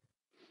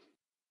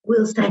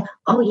will say,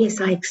 oh, yes,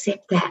 I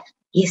accept that.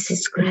 Yes,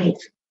 it's great.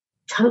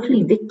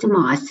 Totally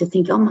victimised to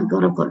think, oh, my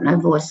God, I've got no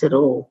voice at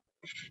all.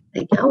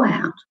 They go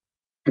out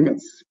and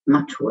it's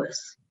much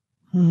worse.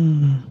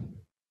 The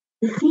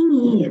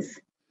thing is,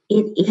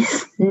 it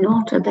is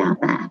not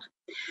about that.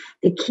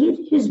 The kid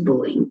who's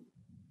bullying,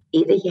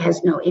 either he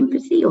has no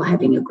empathy or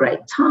having a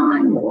great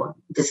time or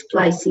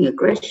displacing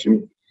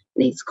aggression,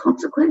 needs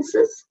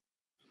consequences,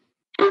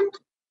 and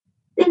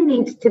there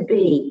needs to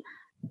be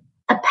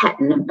a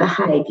pattern of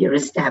behaviour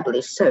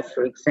established. So,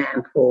 for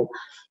example,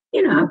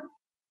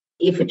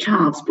 if a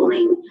child's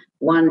bullying,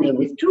 1, they're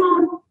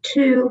withdrawn,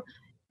 2,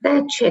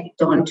 they're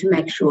checked on to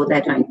make sure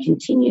they don't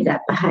continue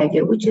that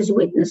behaviour, which is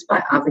witnessed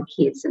by other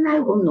kids, and they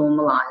will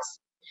normalise.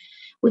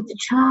 With the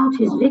child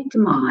who's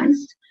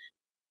victimised,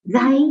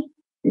 they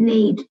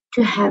need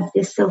to have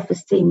their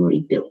self-esteem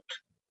rebuilt.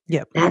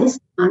 Yep. That is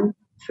done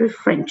through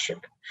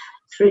friendship,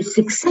 through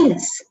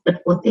success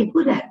at what they're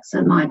good at.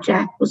 So my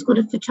Jack was good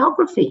at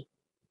photography.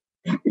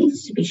 That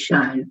needs to be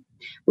shown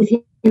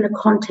within the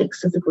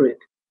context of the group.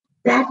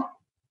 That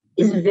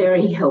is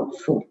very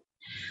helpful.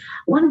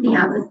 One of the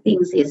other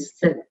things is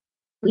that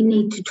we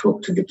need to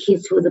talk to the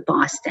kids who are the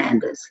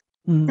bystanders.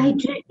 They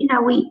do,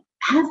 we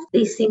have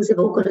these things have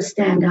all got to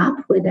stand up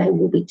where they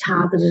will be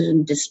targeted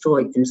and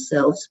destroyed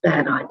themselves.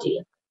 Bad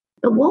idea.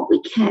 But what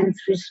we can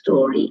through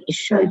story is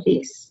show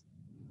this.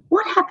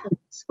 What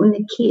happens when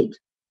the kid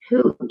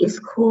who is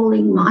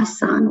calling my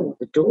son or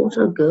the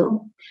daughter or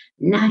girl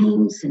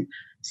names and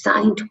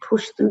starting to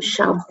push them,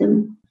 shove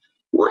them,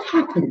 what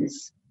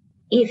happens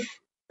if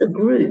the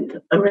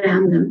group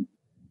around them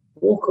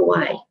walk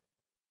away?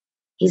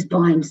 He's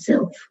by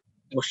himself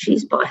or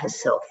she's by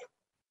herself.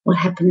 What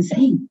happens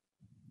then?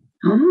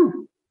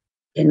 Oh,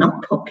 they're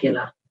not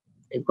popular.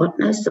 They've got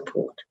no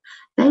support.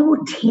 They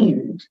will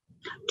tend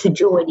to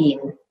join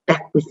in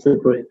back with the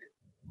group.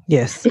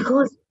 Yes.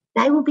 Because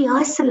they will be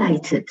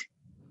isolated.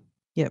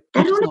 Yep.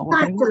 They don't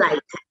want to be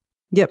isolated.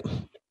 Yep.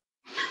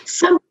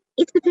 So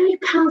it's a very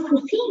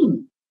powerful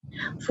thing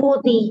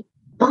for the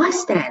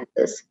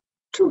bystanders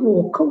to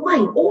walk away,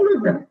 all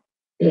of them.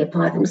 They're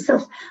by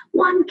themselves.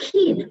 One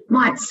kid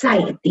might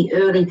say at the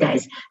early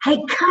days,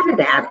 hey, cut it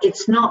out.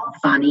 It's not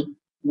funny.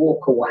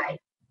 Walk away.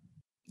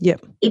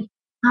 Yep. It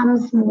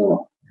becomes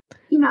more,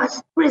 it's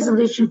a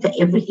resolution for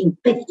everything,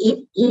 but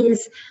it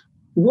is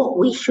what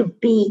we should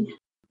be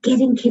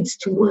getting kids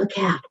to work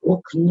out. What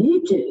can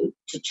you do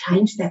to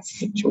change that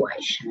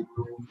situation?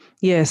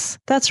 Yes,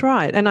 that's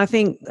right. And I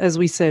think, as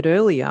we said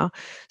earlier,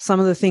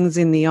 some of the things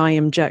in the I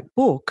Am Jack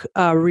book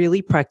are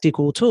really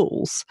practical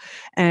tools.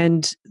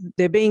 And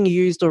they're being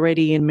used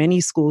already in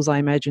many schools, I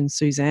imagine,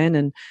 Suzanne.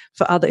 And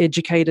for other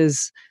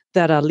educators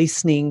that are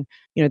listening,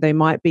 they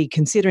might be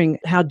considering,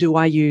 how do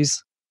I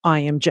use I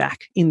Am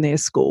Jack in their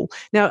school?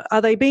 Now,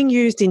 are they being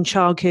used in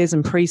childcares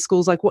and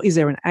preschools? Like, what is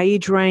there an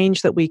age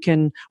range that we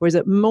can, or is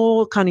it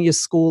more kind of your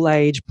school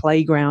age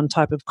playground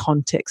type of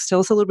context? Tell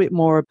us a little bit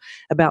more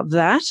about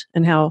that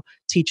and how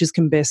teachers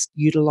can best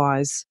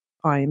utilize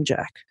I Am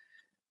Jack.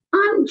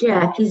 I Am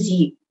Jack is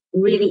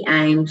really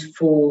aimed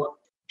for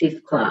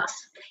 5th class.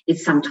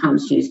 It's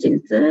sometimes used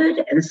in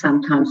 3rd and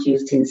sometimes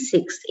used in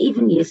 6th,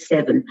 even year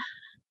 7.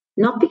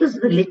 Not because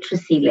of the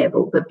literacy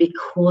level, but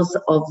because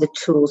of the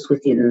tools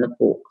within the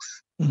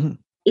books. Mm-hmm.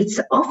 It's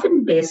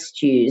often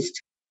best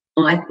used,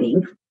 I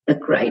think, at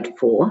grade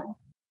 4,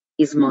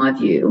 is my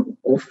view,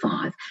 or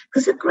 5,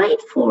 because at grade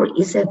 4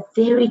 is a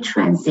very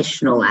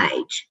transitional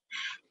age.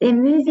 They're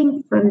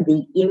moving from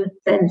the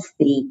infants,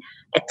 the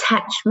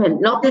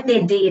attachment, not that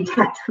they're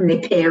detached from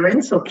their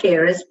parents or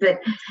carers, but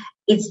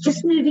it's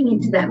just moving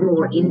into that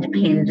more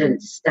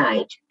independent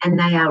stage, and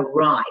they are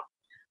ripe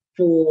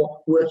for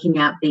working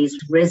out these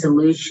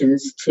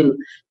resolutions to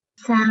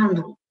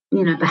sound,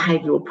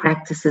 behavioural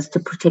practices to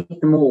protect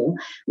them all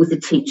with a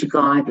teacher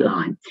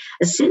guideline.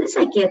 As soon as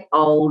they get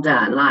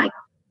older, like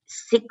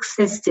 6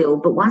 they're still,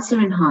 but once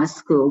they're in high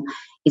school,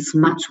 it's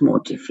much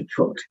more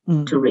difficult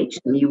to reach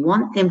them. You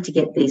want them to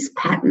get these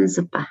patterns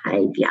of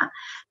behaviour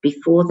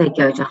before they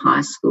go to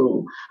high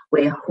school,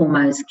 where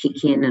hormones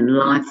kick in and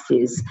life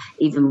is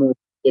even more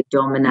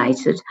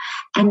dominated.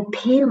 And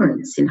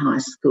parents in high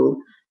school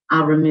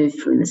are removed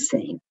from the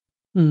scene.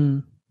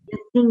 The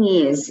thing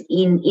is,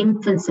 in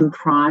infants and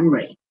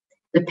primary,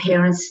 the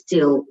parents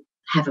still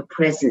have a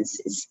presence,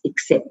 is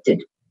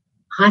accepted.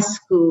 High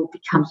school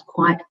becomes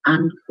quite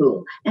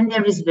uncool, and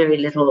there is very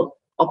little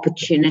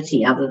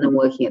opportunity other than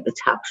working at the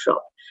tuck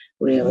shop,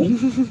 really.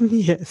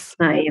 Yes.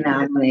 So,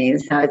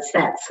 so it's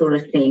that sort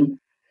of thing.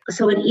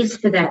 So it is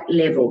for that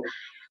level.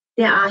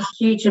 There are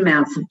huge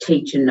amounts of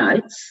teacher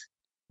notes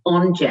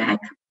on Jack.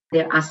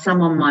 There are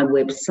some on my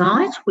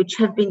website which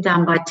have been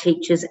done by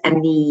teachers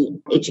and the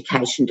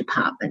education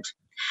department.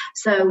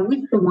 So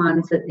with the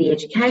ones that the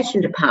education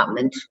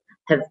department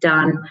have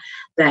done,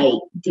 they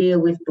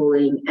deal with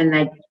bullying and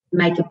they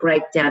make a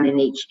breakdown in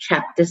each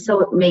chapter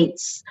so it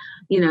meets,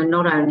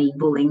 not only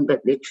bullying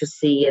but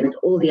literacy and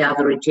all the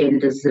other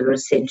agendas that are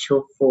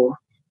essential for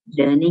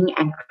learning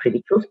and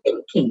critical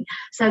thinking.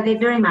 So they're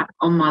very much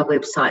on my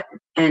website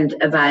and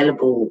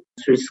available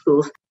through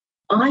schools.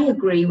 I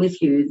agree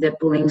with you that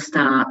bullying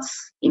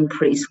starts in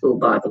preschool,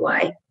 by the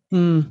way,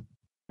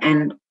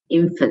 and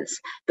infants.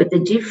 But the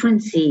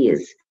difference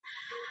is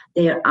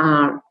there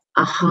are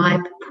a high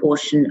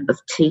proportion of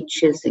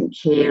teachers and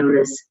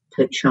carers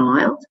per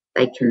child.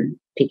 They can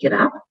pick it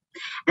up.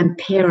 And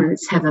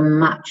parents have a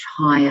much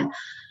higher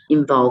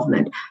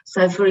involvement.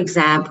 So, for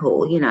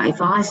example,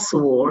 if I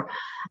saw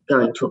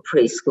going to a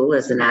preschool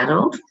as an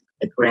adult,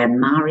 a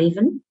grandma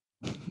even,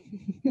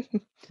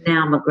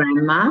 now I'm a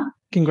grandma.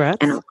 Congrats.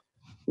 And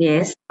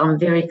yes, I'm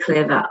very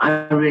clever.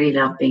 I really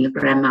love being a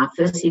grandma.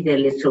 Firstly, they're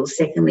little.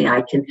 Secondly,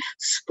 I can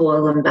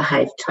spoil them,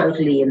 behave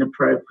totally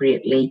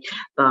inappropriately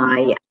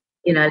by,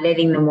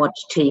 letting them watch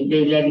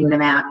TV, letting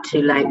them out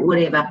too late,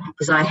 whatever,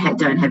 because I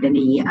don't have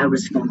any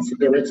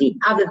responsibility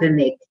other than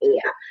their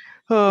care.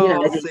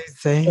 Oh, this,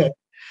 Suzanne.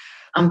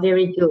 I'm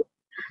very good.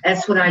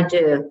 That's what I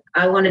do.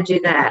 I want to do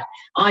that.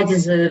 I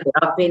deserve it.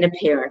 I've been a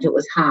parent. It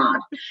was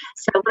hard.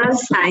 So what I'm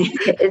saying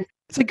is,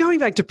 So going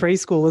back to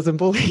preschoolers and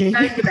bullying.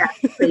 going back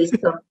to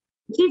preschool,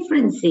 the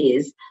difference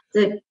is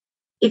that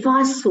if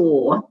I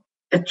saw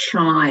a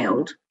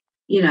child,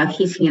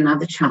 hitting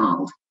another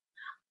child,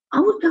 I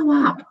would go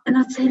up and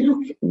I'd say,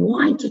 look,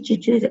 why did you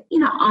do that?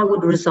 I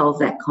would resolve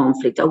that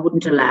conflict. I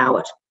wouldn't allow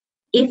it.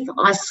 If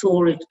I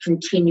saw it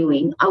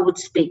continuing, I would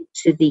speak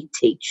to the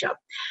teacher.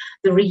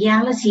 The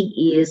reality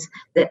is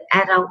that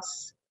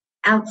adults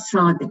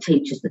outside the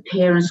teachers, the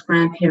parents,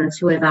 grandparents,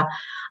 whoever,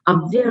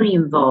 are very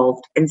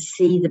involved and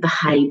see the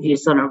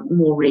behaviours on a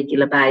more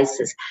regular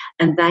basis,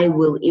 and they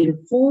will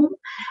inform,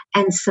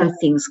 and so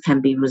things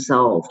can be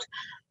resolved.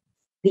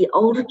 The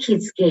older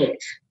kids get,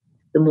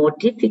 the more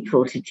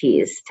difficult it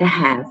is to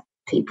have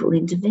people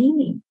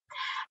intervening.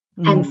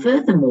 And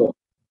furthermore,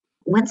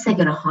 once they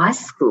go to high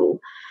school,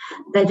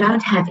 they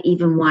don't have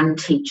even one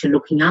teacher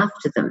looking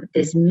after them.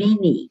 There's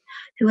many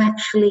who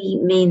actually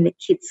mean that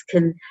kids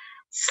can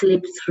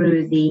slip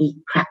through the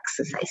cracks,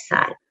 as they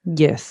say.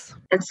 Yes.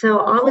 And so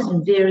I was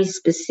very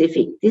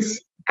specific.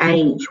 This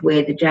age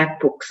where the Jack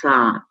books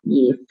are,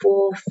 year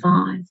 4,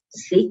 5,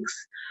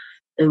 6,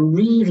 are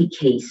really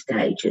key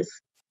stages.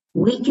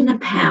 We can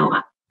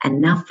empower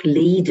enough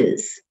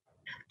leaders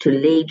to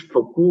lead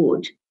for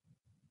good.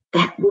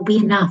 That will be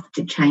enough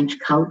to change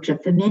culture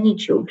for many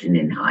children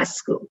in high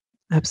school.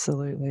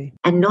 Absolutely.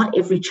 And not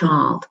every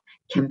child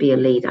can be a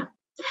leader,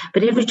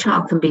 but every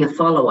child can be a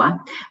follower.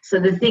 So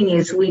the thing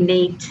is, we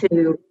need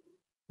to,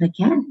 they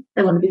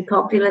want to be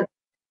popular.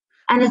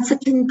 And it's a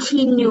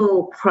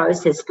continual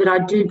process, but I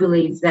do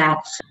believe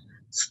that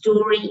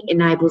story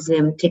enables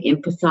them to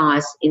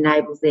empathise,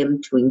 enables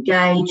them to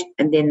engage,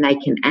 and then they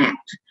can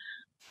act.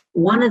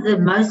 One of the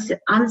most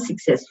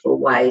unsuccessful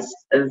ways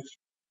of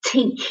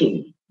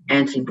teaching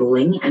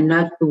anti-bullying, and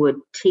note the word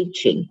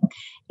teaching,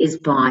 is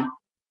by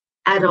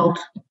adult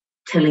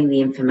telling the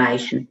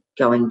information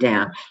going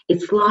down.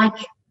 It's like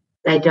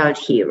they don't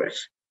hear it.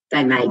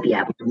 They may be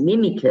able to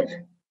mimic it,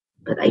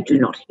 but they do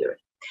not hear it.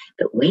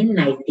 But when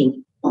they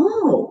think,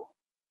 oh,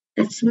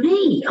 that's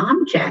me,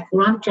 I'm Jack,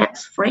 or I'm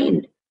Jack's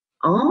friend,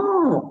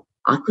 oh,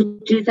 I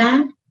could do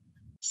that,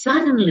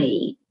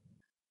 suddenly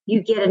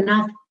you get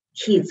enough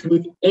kids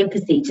with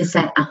empathy to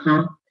say,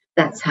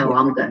 that's how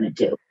I'm going to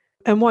do it.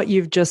 And what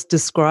you've just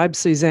described,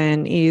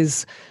 Suzanne,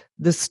 is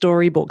the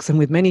storybooks, and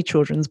with many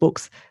children's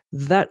books,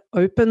 that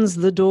opens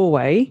the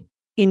doorway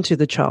into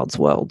the child's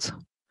world.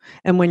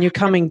 And when you're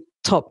coming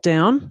top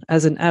down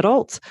as an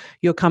adult,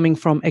 you're coming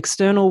from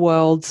external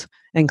worlds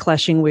and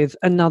clashing with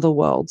another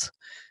world.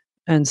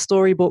 And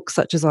storybooks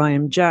such as I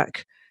Am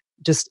Jack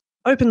just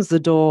opens the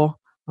door.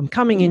 I'm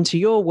coming into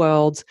your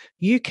world,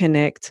 you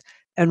connect,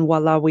 and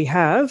voila, we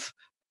have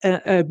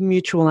a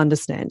mutual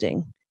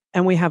understanding.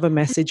 And we have a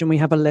message and we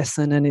have a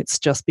lesson, and it's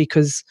just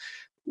because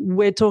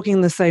we're talking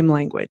the same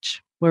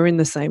language. We're in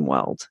the same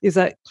world. Is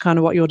that kind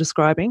of what you're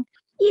describing?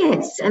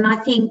 Yes, and I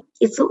think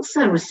it's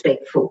also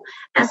respectful.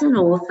 As an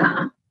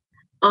author,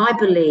 I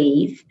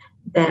believe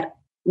that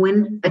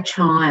when a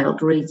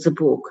child reads a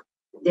book,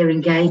 they're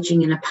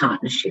engaging in a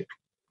partnership.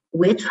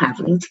 We're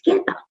travelling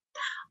together.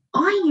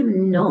 I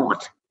am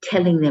not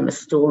telling them a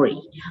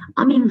story.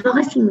 I'm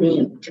inviting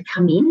them to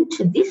come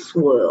into this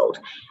world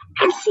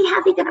and see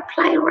how they're going to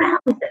play around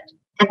with it.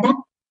 And that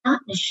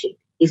partnership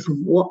is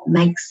what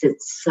makes it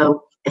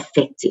so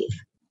effective.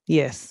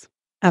 Yes,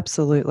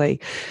 absolutely.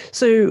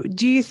 So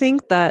do you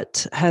think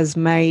that has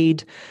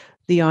made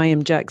the I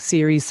Am Jack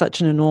series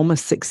such an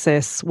enormous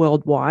success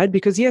worldwide?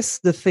 Because yes,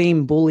 the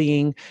theme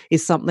bullying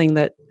is something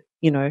that,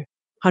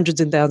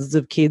 hundreds and thousands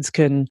of kids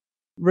can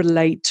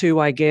relate to,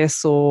 I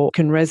guess, or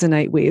can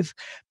resonate with.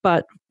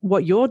 But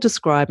what you're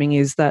describing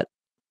is that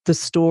the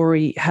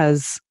story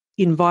has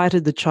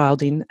invited the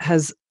child in,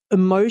 has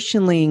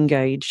emotionally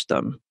engaged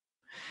them.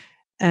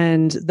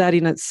 And that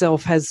in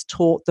itself has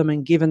taught them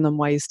and given them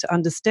ways to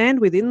understand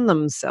within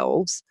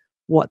themselves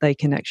what they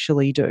can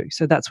actually do.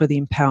 So that's where the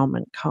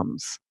empowerment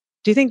comes.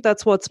 Do you think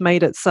that's what's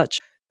made it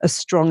such a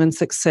strong and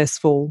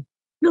successful?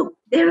 Look,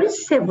 there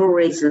is several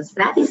reasons.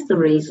 That is the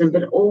reason,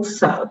 but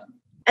also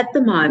at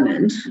the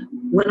moment,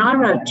 when I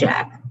wrote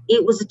Jack,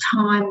 it was a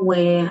time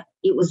where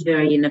it was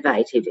very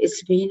innovative.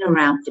 It's been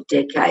around for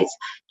decades,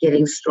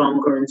 getting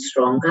stronger and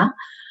stronger.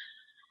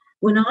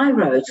 When I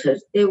wrote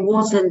it, there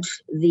wasn't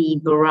the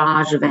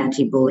barrage of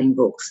anti-bullying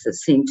books that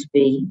seemed to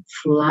be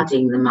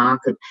flooding the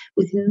market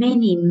with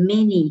many,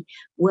 many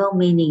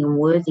well-meaning and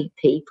worthy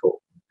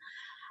people.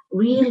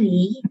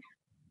 Really,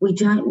 we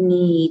don't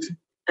need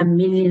a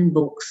million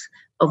books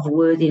of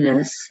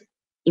worthiness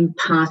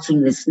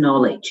imparting this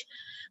knowledge.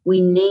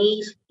 We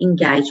need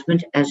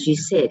engagement, as you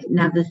said.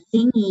 Now, the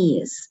thing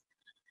is,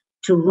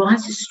 to write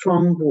a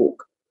strong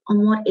book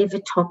on whatever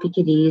topic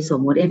it is,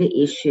 on whatever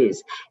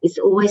issues, it's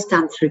always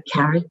done through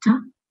character.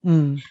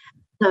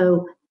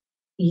 So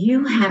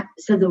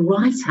the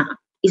writer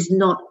is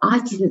not, I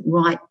didn't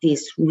write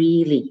this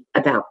really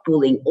about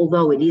bullying,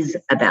 although it is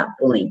about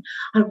bullying.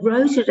 I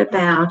wrote it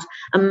about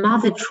a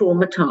mother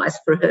traumatised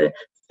for her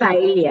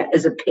failure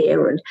as a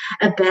parent,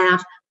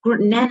 about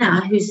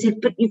Nana who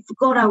said, but you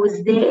forgot I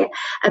was there,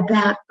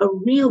 about a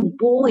real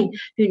boy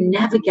who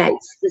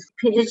navigates the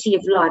stupidity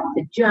of life,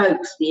 the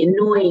jokes, the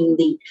annoying,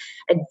 the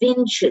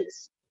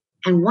adventures.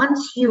 And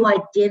once you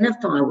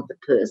identify with the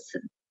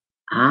person,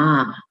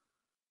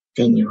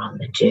 then you're on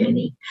the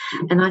journey.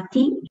 And I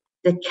think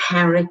the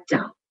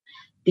character,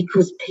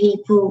 because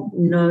people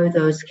know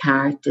those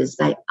characters,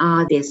 they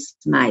are their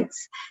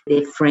mates,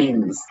 their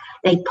friends,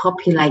 they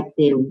populate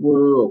their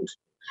world.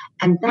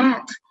 And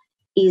that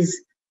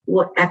is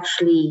what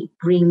actually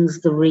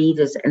brings the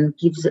readers and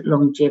gives it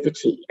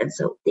longevity. And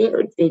so their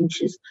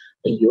adventures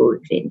are your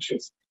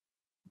adventures,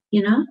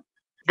 you know?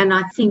 And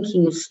I'm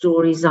thinking of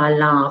stories I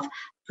love,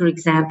 for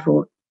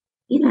example,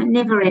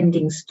 Never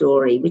Ending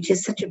Story, which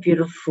is such a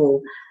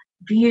beautiful,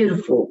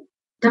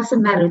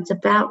 doesn't matter, it's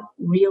about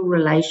real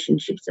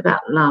relationships,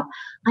 about love.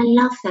 I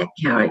love that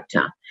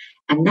character,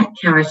 and that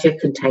character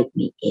can take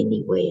me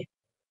anywhere.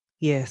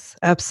 Yes,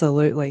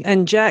 absolutely.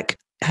 And Jack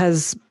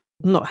is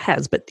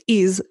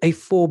a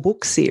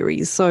 4-book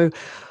series. So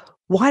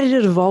why did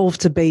it evolve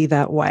to be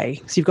that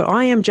way? So you've got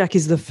I Am Jack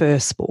is the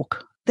first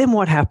book. Then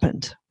what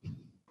happened?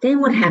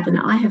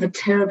 I have a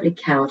terribly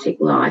chaotic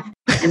life,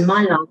 and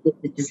my life is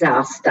a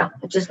disaster.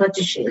 I'd just like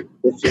to share it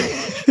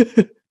with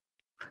you.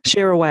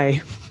 Share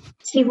away.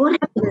 See, what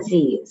happens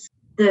is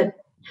that,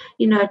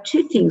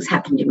 2 things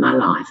happened in my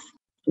life.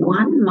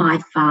 One, my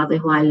father,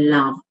 who I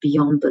love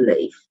beyond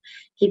belief,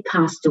 he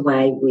passed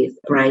away with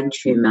brain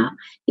tumour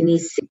in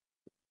his 60s. It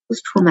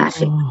was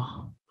traumatic.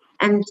 Oh.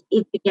 And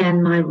it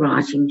began my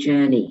writing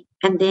journey.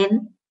 And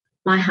then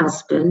my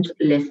husband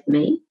left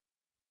me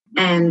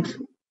and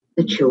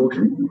the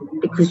children,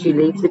 because you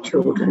leave the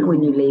children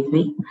when you leave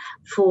me,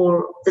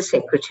 for the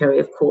secretary,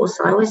 of course.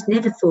 I always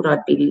never thought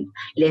I'd be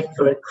left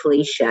for a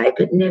cliche,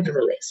 but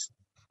nevertheless,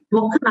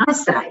 what can I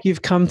say?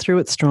 You've come through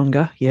it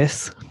stronger,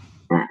 yes.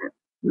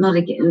 Not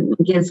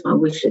against my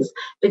wishes.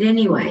 But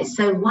anyway,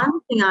 so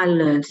one thing I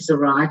learned as a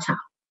writer,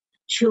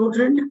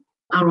 children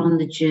are on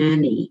the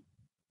journey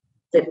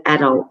that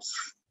adults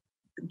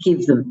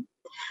give them.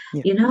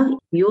 Yeah.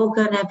 You're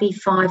going to be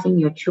 5 and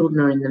your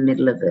children are in the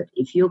middle of it.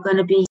 If you're going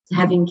to be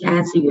having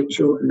cancer, your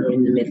children are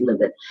in the middle of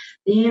it.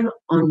 They're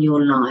on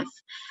your life.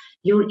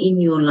 You're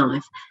in your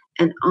life.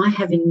 And I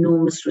have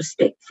enormous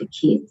respect for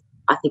kids.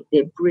 I think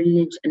they're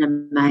brilliant and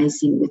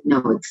amazing with no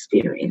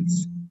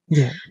experience.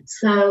 Yeah.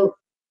 So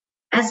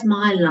as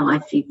my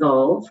life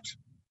evolved,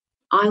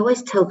 I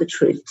always tell the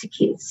truth to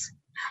kids.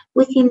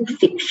 Within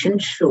fiction,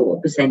 sure,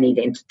 because they need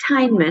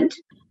entertainment,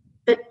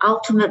 but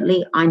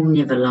ultimately I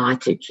never lie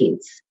to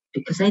kids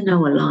because they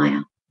know a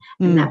liar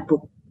and that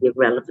book is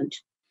irrelevant.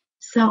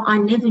 So I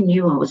never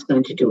knew I was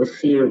going to do a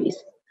series.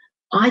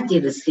 I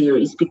did a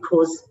series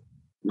because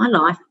my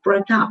life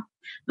broke up.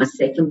 My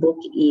second book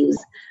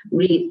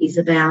is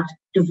about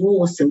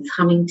divorce and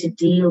coming to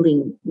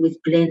dealing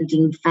with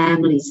blending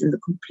families and the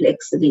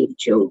complexity of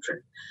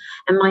children.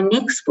 And my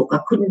next book, I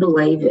couldn't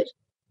believe it.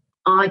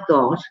 I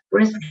got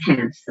breast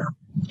cancer,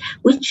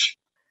 which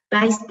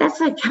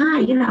that's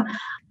okay,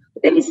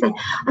 Let me say,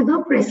 I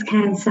got breast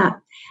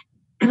cancer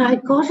and I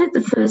got it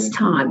the first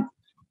time.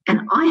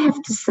 And I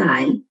have to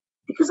say,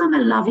 because I'm a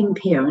loving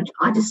parent,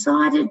 I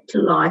decided to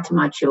lie to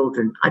my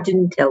children. I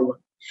didn't tell them.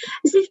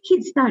 As if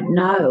kids don't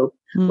know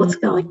what's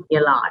going on in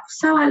your life.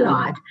 So I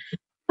lied.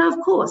 So, of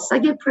course, I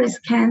get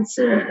breast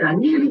cancer and I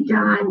nearly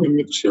die, and then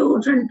the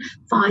children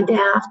find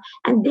out,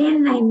 and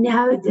then they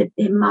know that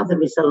their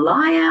mother is a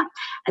liar,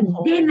 and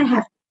then they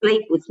have to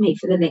sleep with me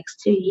for the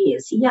next 2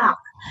 years. Yuck.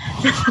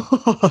 So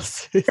I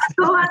was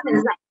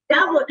like,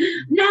 double.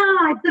 No,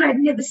 I thought I'd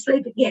never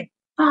sleep again.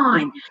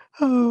 Fine.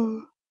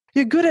 Oh,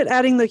 you're good at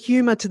adding the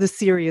humour to the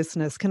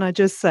seriousness, can I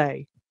just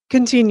say?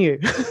 Continue.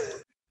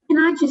 Can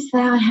I just say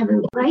I have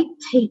a great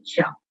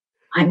teacher.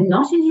 I'm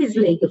not in his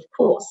league, of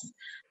course,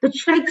 but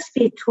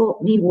Shakespeare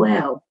taught me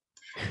well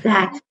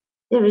that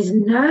there is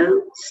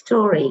no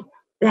story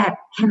that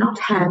cannot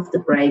have the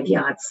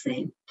graveyard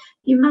scene.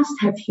 You must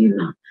have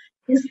humour.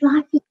 Because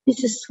life is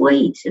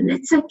bittersweet and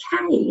it's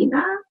okay,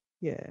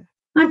 Yeah.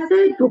 My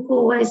third book,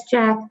 Always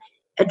Jack,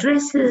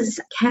 addresses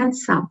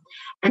cancer,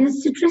 and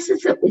it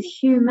addresses it with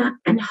humour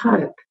and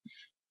hope.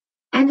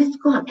 And it's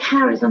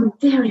carries, I'm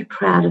very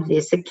proud of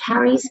this, it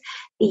carries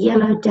the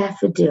yellow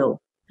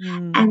daffodil.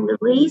 And the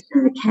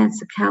reason the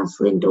Cancer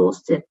Council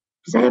endorsed it,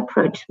 because they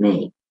approached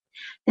me,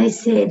 they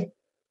said,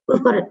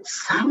 we've got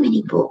so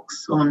many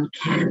books on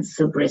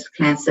cancer, breast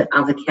cancer,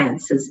 other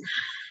cancers,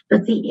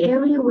 but the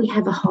area we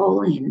have a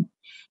hole in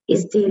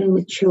is dealing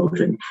with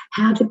children.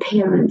 How do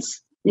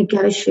parents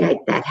negotiate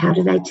that? How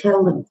do they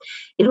tell them?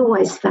 It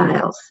always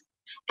fails.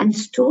 And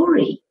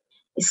story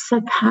is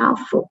so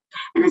powerful.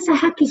 And it's a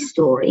happy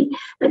story.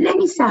 But let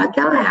me say, I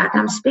go out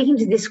and I'm speaking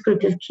to this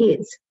group of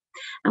kids,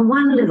 and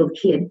one little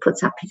kid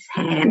puts up his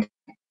hand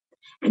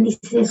and he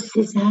says,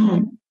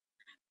 Suzanne,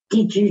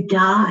 did you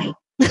die?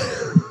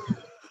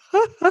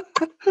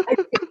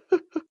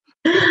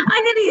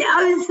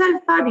 I was so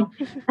funny.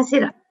 I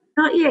said,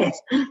 not yet.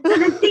 So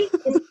the thing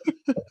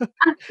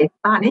is,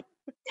 funny.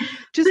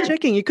 Just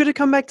checking, you could have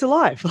come back to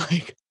life.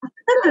 Like,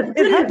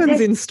 it happens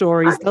in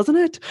stories, doesn't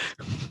it?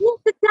 Yes,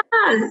 it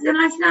does. And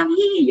I said, I'm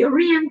here, your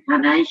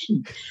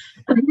reincarnation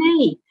of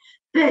me.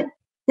 But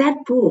that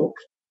book,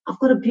 I've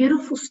got a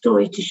beautiful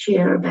story to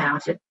share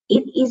about it.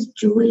 It is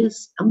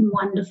joyous and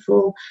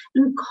wonderful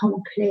and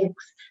complex,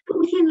 but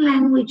within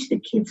language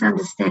that kids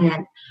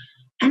understand.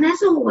 And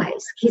as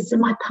always, kids are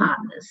my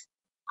partners.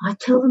 I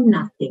tell them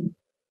nothing.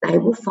 They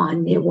will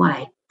find their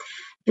way.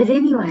 But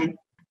anyway,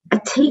 a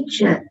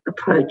teacher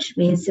approached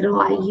me and said,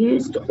 I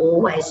used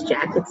Always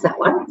Jack. It's that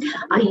one.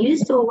 I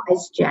used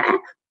Always Jack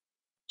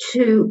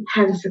to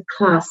have as a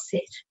class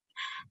set.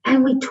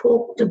 And we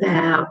talked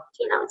about,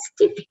 it's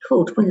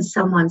difficult when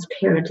someone's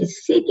parent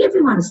is sick.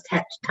 Everyone's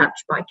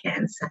touched by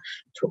cancer.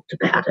 Talked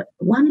about it.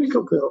 One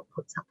little girl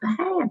puts up her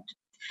hand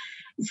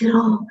and said,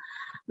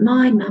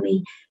 my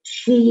mummy,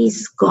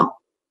 she's got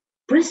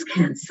breast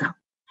cancer.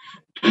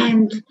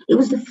 And it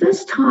was the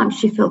first time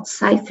she felt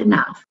safe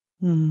enough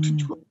to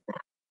talk about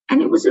it.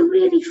 And it was a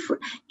really,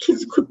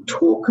 kids could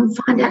talk and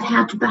find out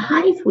how to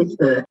behave with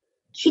her.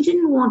 She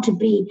didn't want to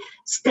be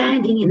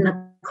standing in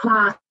the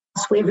class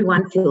where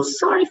everyone feels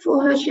sorry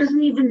for her. She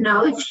doesn't even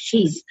know if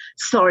she's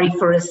sorry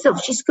for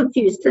herself. She's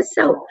confused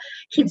herself.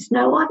 Kids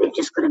know, they've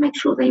just got to make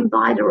sure they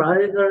invite her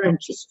over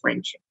and she's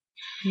friendship.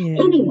 Yeah.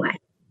 Anyway,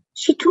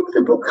 she took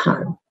the book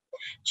home.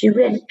 She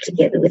read it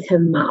together with her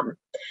mum,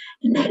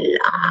 and they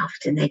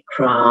laughed and they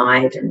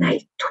cried and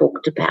they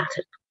talked about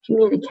it,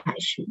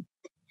 communication.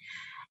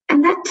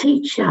 And that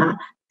teacher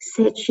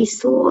said she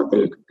saw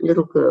the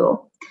little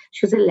girl,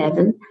 she was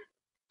 11,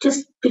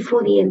 just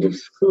before the end of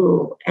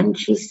school, and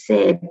she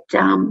said,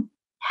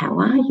 how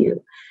are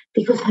you?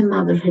 Because her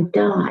mother had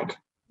died.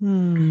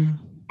 And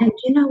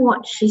you know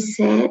what she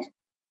said?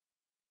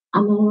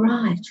 I'm all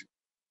right,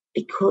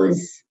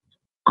 because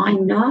I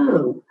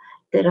know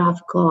that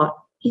I've got,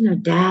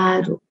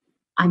 Dad,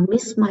 I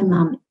miss my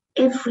mum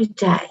every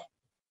day,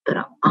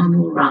 but I'm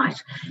all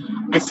right.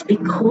 It's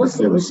because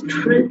there was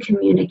true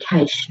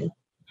communication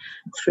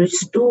through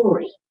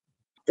story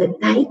that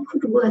they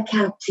could work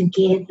out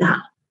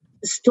together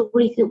a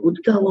story that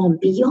would go on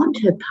beyond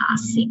her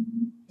passing.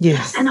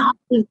 Yes. And I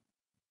think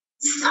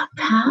it's so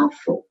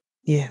powerful.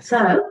 Yes.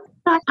 So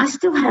I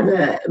still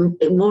have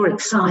more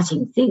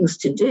exciting things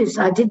to do.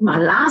 So I did my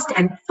last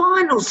and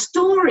final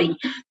story,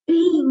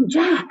 Being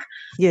Jack.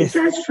 Yes. It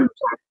goes from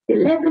Jack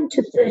 11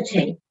 to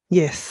 13.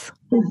 Yes.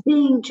 And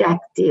Being Jack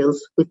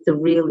deals with the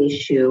real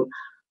issue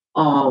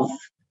of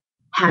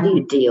how do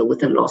you deal with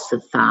the loss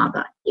of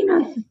father?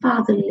 If the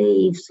father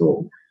leaves,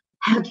 or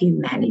how do you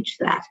manage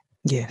that?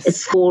 Yes.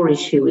 It's a core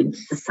issue in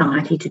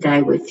society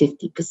today where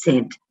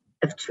 50%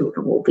 of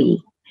children will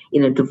be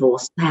in a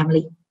divorced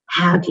family.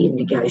 How do you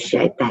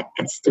negotiate that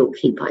and still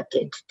keep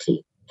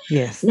identity?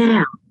 Yes.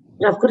 Now,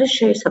 I've got to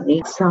show you something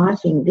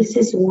exciting. This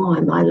is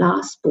why my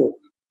last book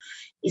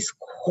is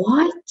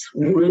quite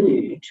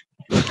rude.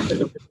 Have a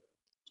look at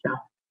the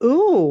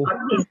Ooh.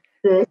 On his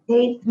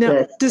 13th Now,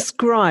 birthday.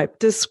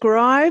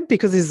 describe,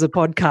 because this is a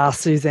podcast,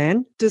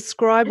 Suzanne,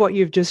 describe what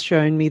you've just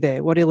shown me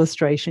there, what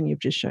illustration you've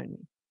just shown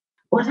me.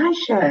 What I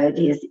showed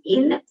is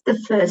in the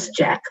first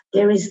Jack,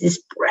 there is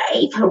this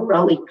brave,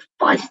 heroic,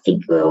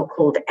 feisty girl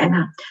called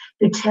Anna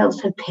who tells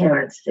her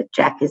parents that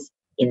Jack is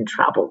in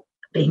trouble,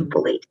 being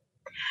bullied.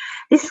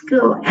 This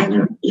girl,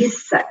 Anna,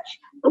 is such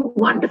a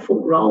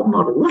wonderful role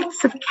model,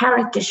 lots of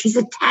character. She's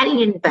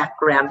Italian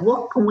background.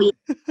 What can we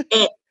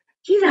expect?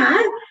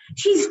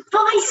 She's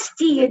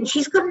feisty and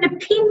she's got an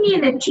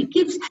opinion and she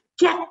gives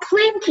Jack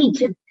plenty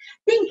to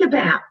think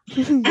about.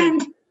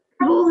 And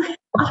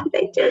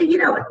they do, you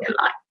know what they're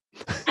like.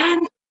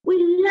 And we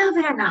love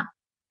Anna.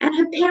 And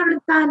her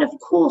parents aren't, of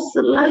course,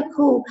 the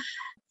local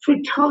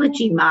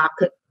fruitology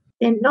market.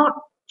 They're not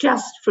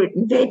just fruit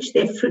and veg,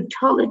 they're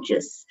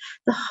fruitologists.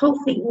 The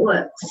whole thing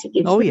works. She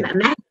gives them a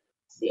match.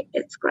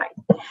 It's great.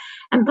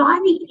 And by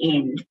the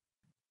end,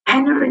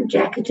 Anna and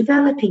Jack are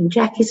developing.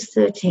 Jack is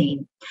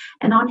 13.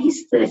 And on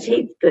his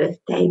 13th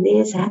birthday,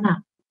 there's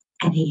Anna.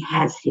 And he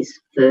has his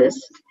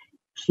first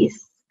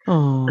kiss.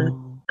 Oh.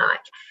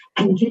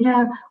 And,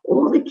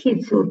 all the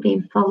kids who have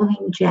been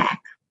following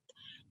Jack,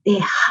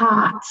 their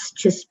hearts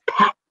just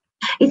pack.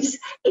 It's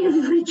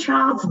every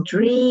child's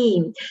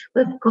dream.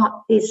 We've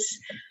got this,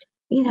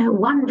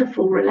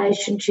 wonderful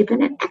relationship,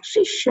 and it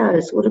actually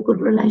shows what a good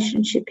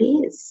relationship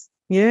is.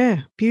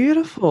 Yeah,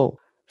 beautiful.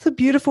 It's a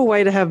beautiful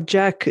way to have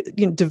Jack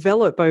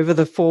develop over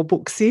the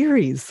 4-book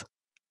series.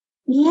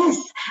 Yes,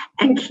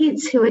 and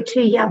kids who are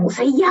too young will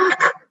say,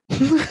 yuck.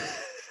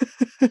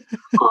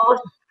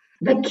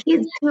 The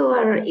kids who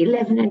are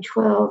 11 and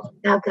 12,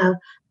 they'll go,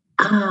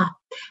 ah.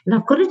 And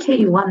I've got to tell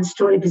you one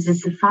story because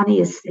it's the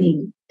funniest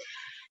thing.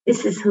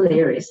 This is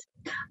hilarious.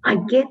 I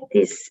get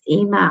this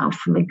email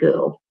from a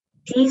girl.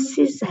 Dear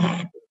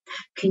Suzanne,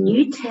 can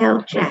you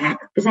tell Jack,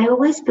 because I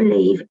always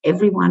believe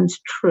everyone's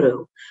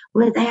true.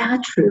 Well, they are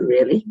true,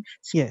 really.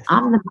 So yes.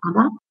 I'm the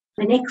mother,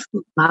 an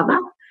excellent mother.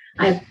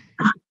 I've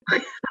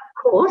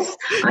course.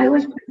 I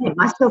always present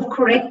myself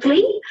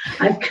correctly.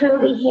 I have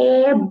curly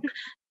hair,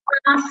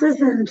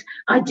 glasses, and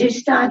I do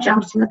star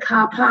jumps in the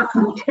car park.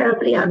 I'm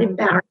terribly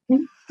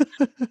unembarrassing.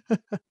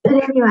 But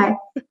anyway,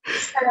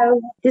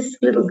 so this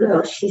little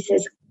girl, she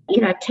says,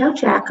 tell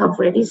Jack I've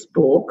read his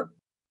book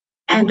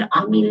and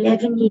I'm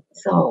 11 years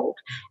old.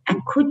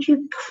 And could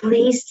you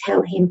please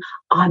tell him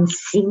I'm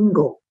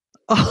single?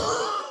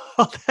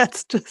 Oh,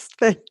 that's just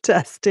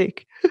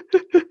fantastic.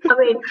 I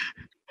mean,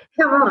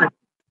 come on.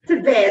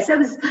 To there.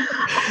 So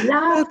I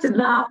laughed and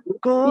laughed.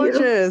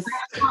 Gorgeous.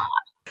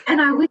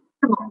 And I wish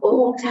them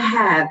all to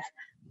have,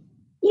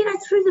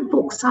 through the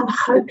books, I'm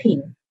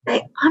hoping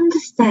they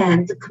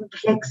understand the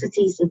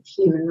complexities of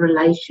human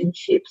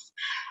relationships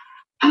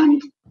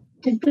and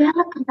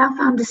develop enough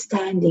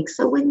understanding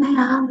so when they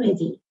are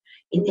ready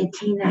in their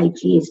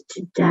teenage years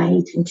to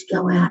date and to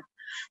go out,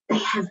 they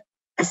have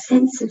a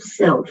sense of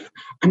self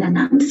and an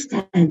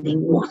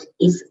understanding what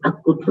is a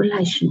good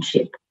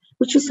relationship,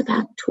 which is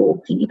about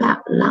talking,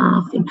 about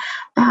laughing,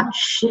 about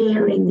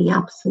sharing the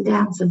ups and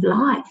downs of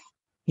life.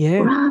 Yeah.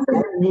 Rather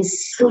than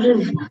this sort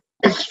of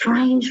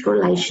estranged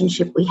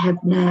relationship we have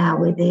now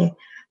where they're,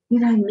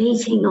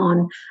 meeting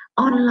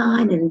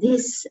online and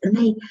this, and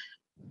they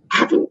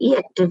haven't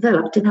yet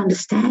developed an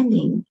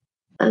understanding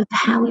of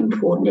how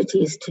important it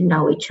is to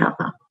know each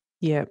other.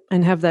 Yeah,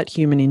 and have that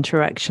human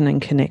interaction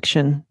and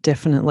connection,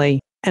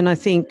 definitely. And I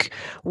think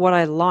what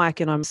I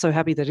like, and I'm so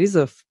happy that it is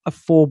a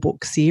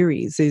 4-book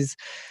series, is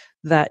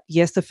that,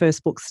 yes, the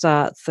first book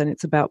starts and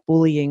it's about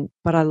bullying,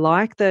 but I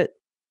like that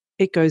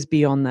it goes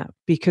beyond that,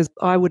 because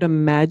I would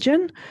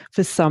imagine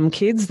for some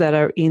kids that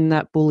are in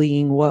that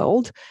bullying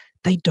world,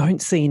 they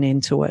don't see an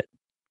end to it.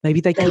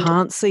 Maybe they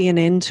can't see an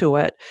end to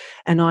it.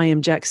 And I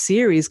Am Jack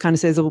series kind of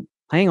says, oh,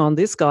 hang on,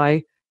 this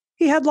guy,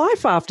 he had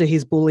life after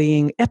his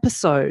bullying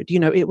episode.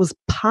 It was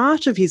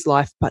part of his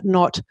life, but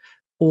not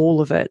all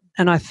of it.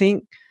 And I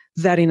think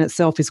that in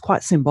itself is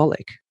quite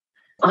symbolic.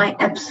 I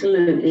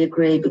absolutely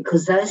agree,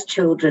 because those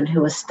children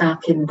who are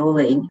stuck in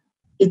bullying,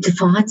 it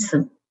defines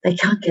them. They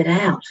can't get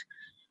out.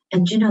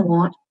 And you know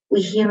what?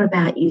 We hear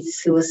about youth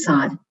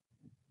suicide.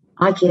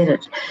 I get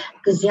it,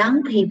 because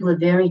young people are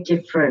very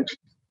different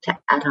to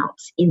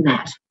adults in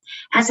that.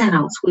 As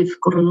adults, we've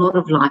got a lot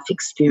of life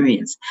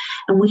experience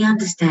and we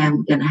understand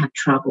we're going to have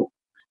trouble.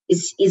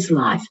 This is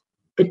life.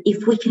 But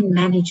if we can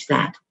manage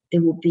that,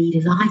 there will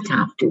be light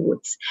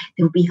afterwards.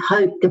 There will be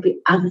hope. There will be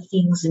other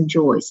things and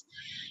joys.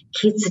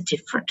 Kids are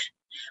different.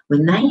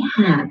 When they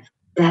have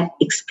that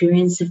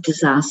experience of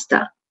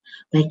disaster,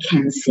 they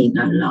can see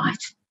no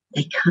light.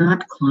 They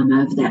can't climb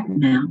over that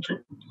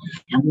mountain.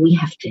 And we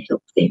have to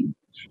help them.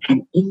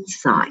 And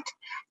insight,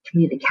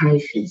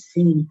 communication,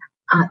 seeing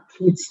our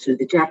kids through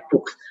the Jack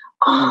books,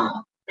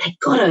 they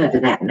got over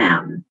that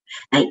mountain.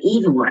 They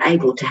even were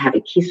able to have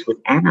a kiss with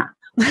Anna.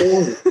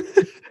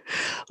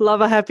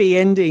 Love a happy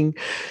ending.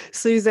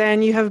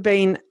 Suzanne, you have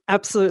been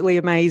absolutely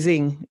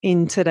amazing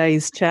in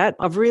today's chat.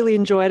 I've really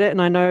enjoyed it,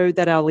 and I know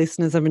that our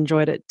listeners have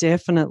enjoyed it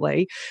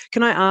definitely.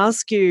 Can I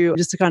ask you,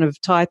 just to kind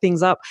of tie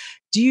things up,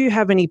 do you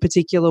have any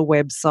particular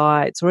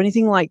websites or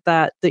anything like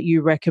that that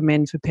you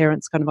recommend for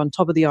parents kind of on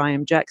top of the I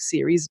Am Jack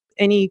series?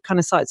 Any kind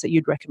of sites that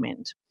you'd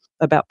recommend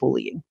about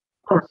bullying?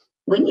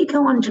 When you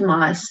go onto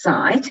my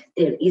site,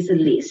 there is a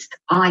list.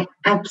 I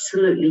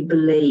absolutely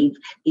believe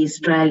the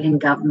Australian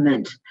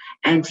government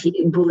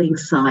anti-bullying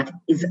site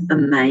is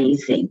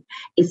amazing.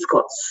 It's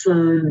got so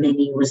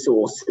many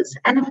resources.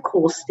 And of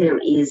course, there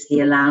is the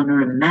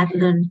Alana and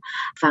Madeline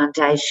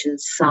Foundation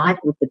site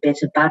with the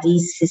Better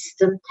Buddies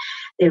system.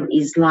 There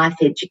is Life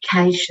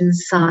Education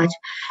site,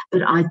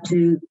 but I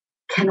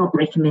cannot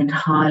recommend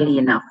highly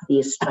enough the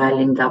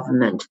Australian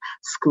government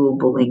school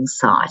bullying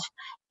site.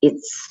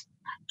 It's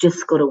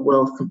just got a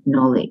wealth of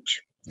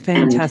knowledge.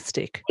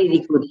 Fantastic. Really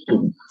good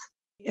hints.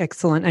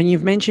 Excellent. And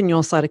you've mentioned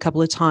your site a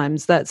couple of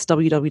times. That's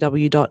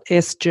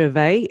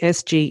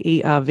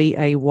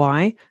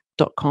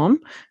www.sgervay.com,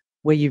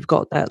 where you've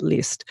got that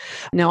list.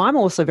 Now, I'm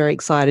also very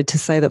excited to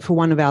say that for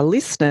one of our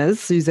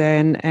listeners,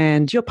 Suzanne,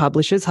 and your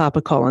publishers,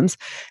 HarperCollins,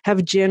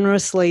 have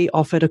generously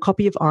offered a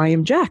copy of I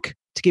Am Jack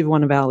to give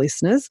one of our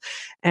listeners.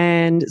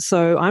 And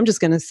so I'm just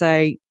going to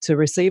say, to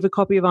receive a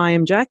copy of I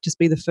Am Jack, just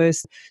be the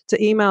first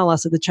to email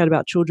us at the Chat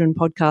About Children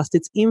podcast.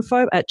 It's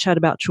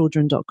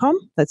info@chataboutchildren.com.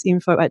 That's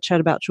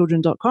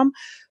info@chataboutchildren.com.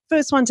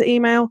 First one to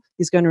email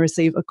is going to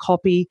receive a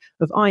copy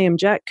of I Am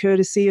Jack,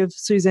 courtesy of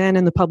Suzanne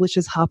and the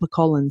publishers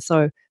HarperCollins.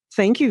 So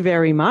thank you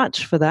very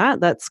much for that.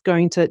 That's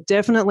going to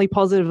definitely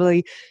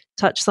positively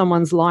touch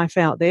someone's life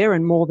out there,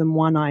 and more than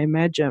one, I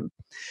imagine.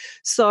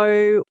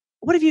 So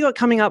what have you got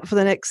coming up for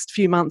the next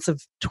few months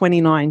of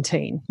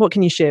 2019? What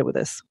can you share with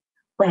us?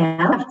 Well,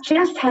 I've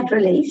just had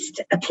released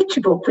a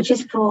picture book, which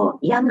is for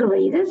younger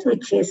readers,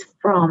 which is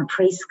from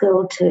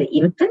preschool to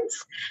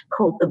infants,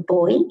 called The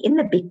Boy in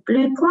the Big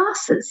Blue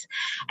Glasses.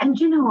 And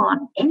you know what?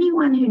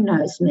 Anyone who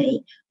knows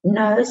me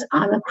knows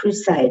I'm a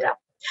crusader.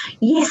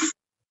 Yes,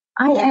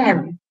 I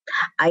am.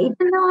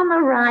 Even though I'm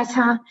a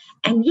writer,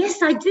 and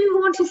yes, I do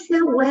want to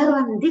sell well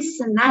and this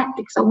and that,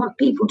 because I want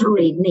people to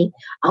read me.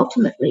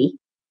 Ultimately,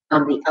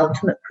 I'm the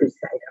ultimate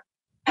crusader.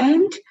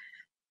 And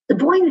The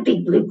Boy in the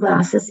Big Blue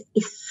Glasses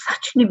is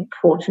such an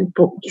important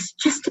book. It's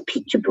just a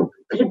picture book,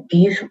 but a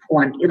beautiful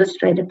one,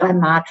 illustrated by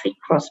Marjorie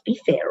Crosby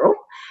Farrell.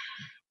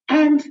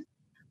 And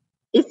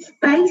it's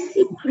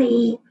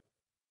basically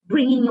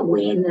bringing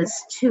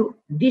awareness to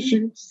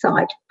vision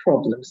sight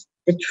problems.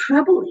 The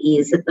trouble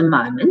is, at the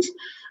moment,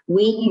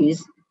 we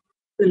use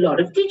a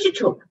lot of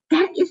digital.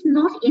 That is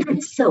not in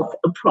itself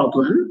a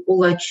problem,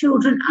 although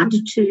children under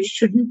 2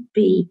 shouldn't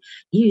be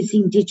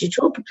using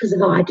digital because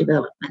of eye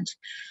development.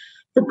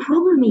 The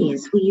problem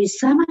is we use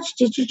so much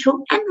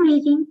digital and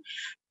reading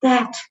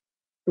that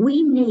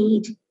we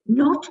need,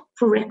 not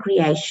for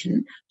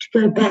recreation, to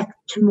go back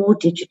to more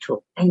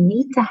digital. They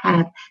need to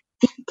have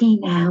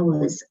 15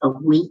 hours a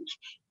week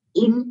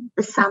in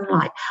the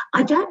sunlight.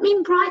 I don't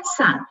mean bright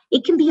sun.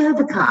 It can be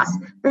overcast,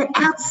 but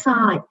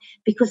outside,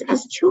 because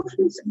as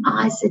children's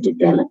eyes are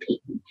developing,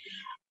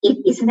 it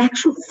is an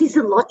actual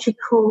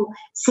physiological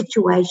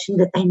situation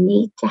that they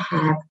need to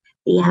have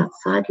the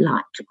outside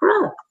light to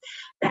grow.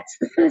 That's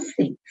the first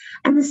thing.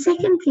 And the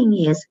second thing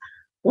is,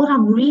 what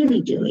I'm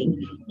really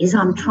doing is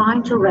I'm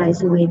trying to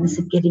raise awareness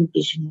of getting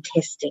vision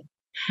testing.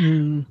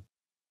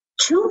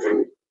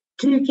 Children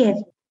do get,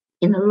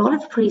 in a lot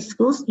of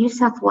preschools, New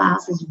South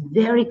Wales is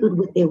very good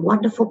with their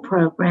wonderful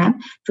program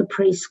for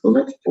preschool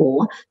at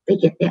 4. They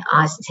get their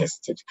eyes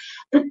tested.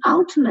 But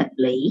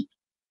ultimately,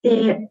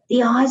 the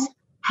eyes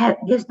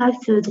there's no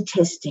further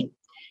testing.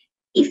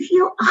 If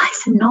your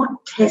eyes are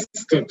not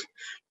tested,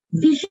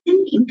 vision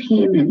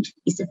impairment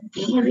is a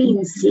very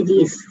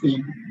insidious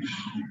thing.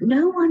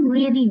 No one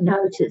really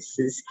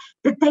notices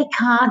that they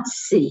can't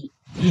see.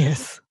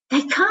 Yes.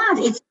 They can't.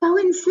 It's so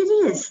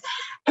insidious.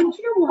 And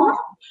you know what?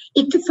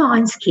 It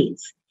defines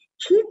kids.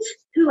 Kids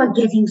who are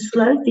getting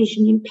slow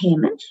vision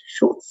impairment,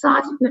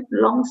 short-sightedness,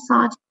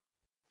 long-sighted,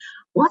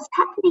 what's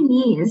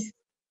happening is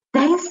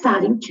they are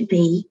starting to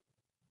be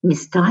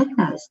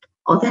misdiagnosed.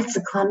 Oh, that's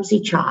a clumsy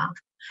child.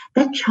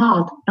 That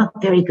child, not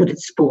very good at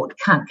sport,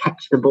 can't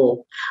catch the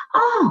ball.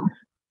 Oh,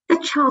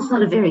 that child's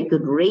not a very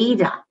good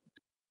reader.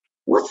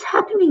 What's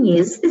happening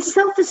is their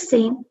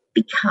self-esteem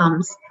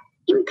becomes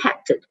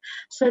impacted.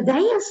 So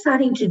they are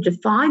starting to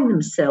define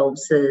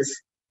themselves as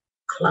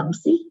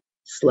clumsy,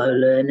 slow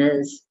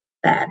learners,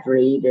 bad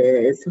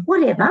readers,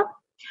 whatever.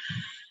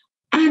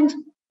 And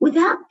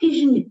without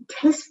vision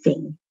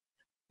testing,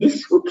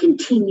 this will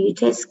continue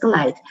to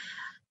escalate.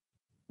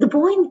 The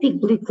Boy in the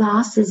Big Blue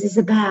Glasses is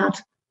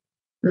about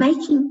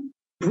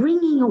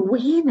bringing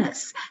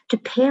awareness to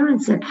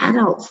parents and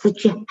adults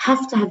that you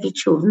have to have your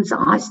children's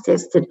eyes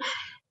tested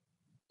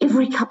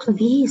every couple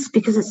of years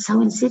because it's so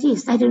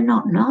insidious. They do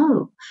not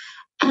know.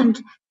 And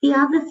the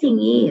other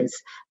thing is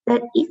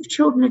that if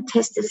children are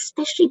tested,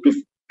 especially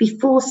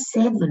before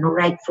 7 or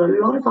 8 for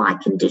a lot of eye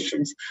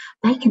conditions,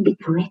 they can be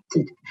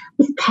corrected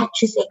with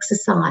patches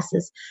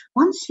exercises.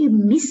 Once you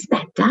miss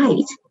that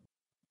date,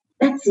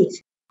 that's it.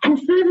 And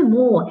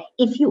furthermore,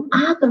 if you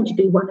are going to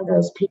be one of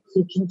those people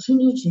who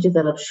continue to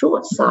develop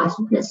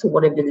short-sightedness or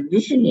whatever the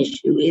vision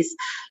issue is,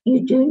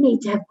 you do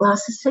need to have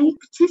glasses so you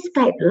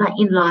participate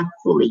in life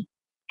fully.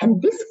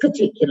 And this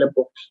particular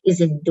book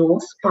is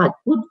endorsed by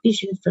Good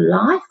Vision for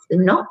Life, the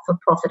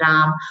not-for-profit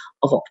arm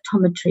of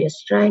Optometry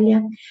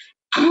Australia,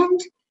 and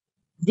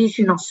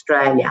Vision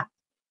Australia.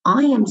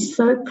 I am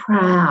so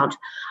proud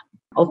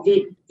of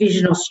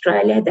Vision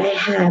Australia. They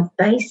have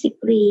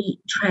basically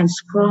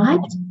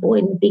transcribed Boy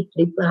in the Big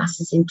Blue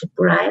Glasses into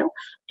Braille,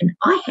 and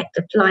I had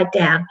to fly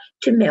down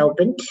to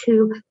Melbourne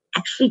to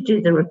actually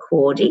do the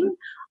recording.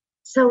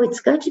 So it's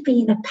going to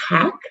be in a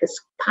pack as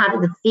part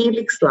of the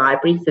Felix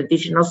Library for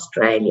Vision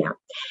Australia.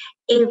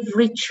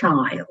 Every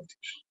child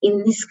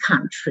in this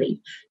country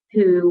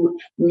who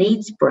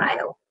needs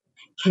Braille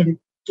can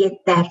get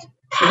that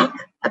pack,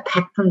 a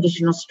pack from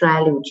Vision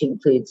Australia, which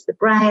includes the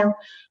Braille,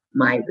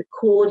 my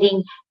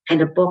recording,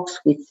 and a box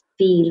with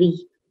feely,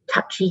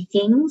 touchy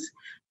things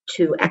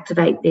to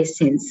activate their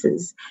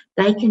senses.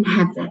 They can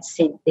have that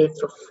sent there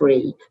for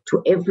free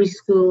to every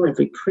school,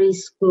 every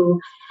preschool,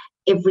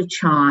 every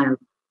child,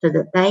 so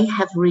that they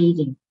have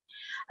reading.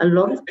 A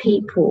lot of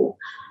people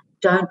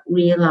don't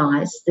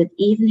realise that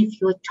even if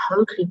you're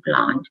totally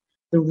blind,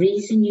 the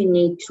reason you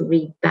need to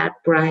read that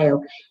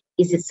Braille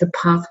is it's a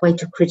pathway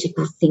to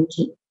critical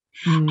thinking,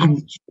 and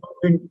the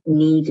children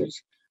need it.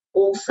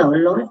 Also, a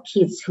lot of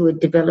kids who are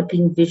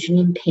developing vision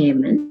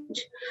impairment,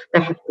 they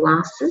have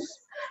glasses,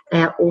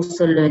 they are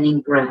also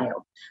learning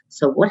Braille.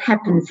 So what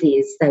happens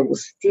is they will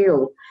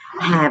still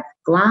have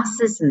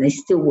glasses and they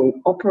still will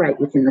operate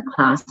within the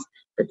class,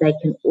 but they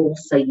can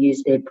also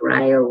use their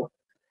Braille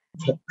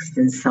text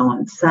and so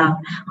on. So I'm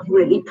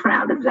really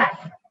proud of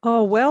that.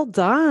 Oh, well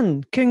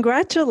done.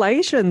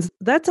 Congratulations.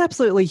 That's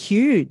absolutely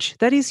huge.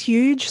 That is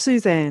huge,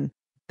 Suzanne.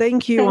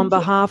 Thank you on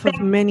behalf of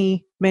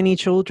many, many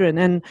children.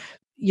 And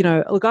you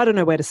know, look, I don't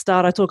know where to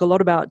start. I talk a lot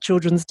about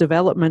children's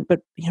development, but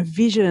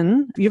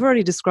vision, you've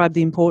already described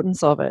the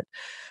importance of it.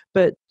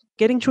 But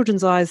getting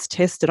children's eyes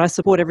tested, I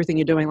support everything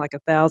you're doing like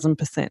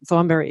 1,000%. So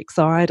I'm very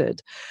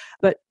excited.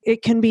 But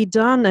it can be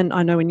done, and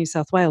I know in New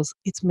South Wales,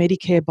 it's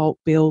Medicare bulk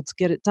bills.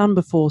 Get it done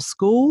before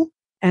school.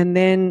 And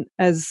then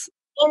as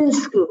in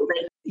school.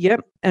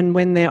 Yep. And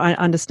when I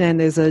understand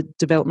there's a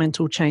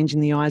developmental change in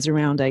the eyes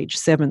around age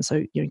 7.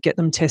 So, get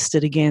them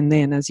tested again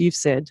then, as you've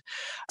said.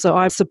 So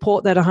I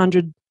support that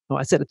 100. Oh,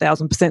 I said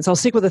 1,000%. So I'll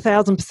stick with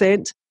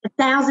 1,000%.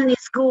 1,000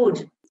 is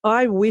good.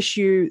 I wish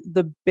you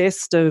the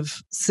best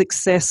of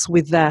success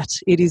with that.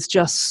 It is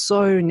just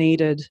so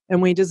needed.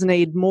 And we just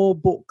need more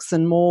books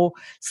and more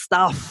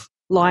stuff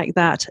like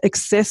that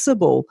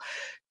accessible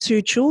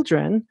to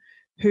children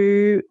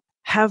who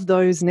have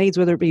those needs,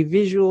 whether it be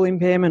visual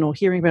impairment or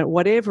hearing impairment,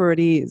 whatever it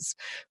is,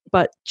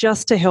 but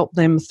just to help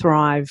them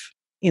thrive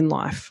in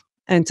life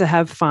and to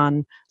have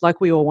fun, like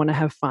we all want to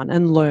have fun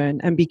and learn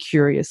and be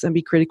curious and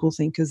be critical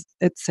thinkers,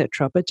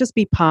 etc. But just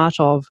be part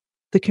of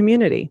the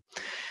community.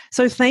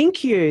 So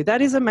thank you.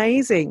 That is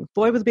amazing.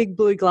 Boy with big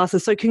blue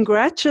glasses. So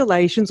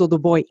congratulations, or the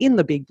boy in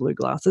the big blue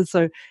glasses.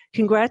 So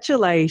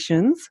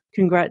congratulations.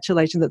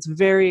 That's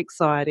very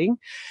exciting.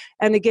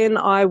 And again,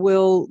 I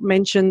will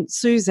mention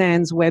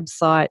Suzanne's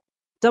website,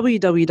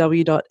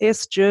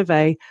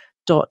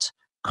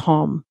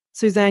 www.sgervais.com.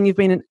 Suzanne, you've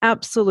been an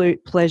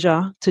absolute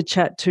pleasure to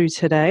chat to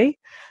today.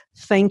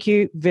 Thank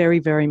you very,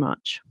 very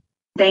much.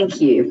 Thank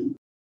you.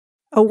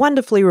 A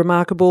wonderfully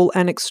remarkable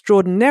and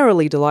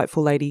extraordinarily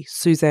delightful lady,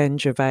 Suzanne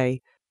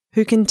Gervais,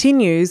 who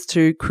continues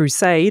to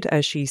crusade,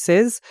 as she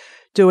says,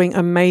 doing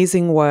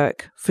amazing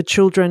work for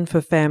children,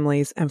 for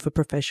families, and for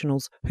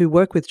professionals who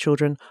work with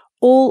children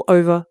all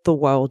over the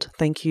world.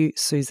 Thank you,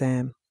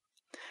 Suzanne.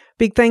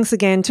 Big thanks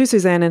again to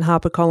Suzanne and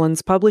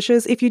HarperCollins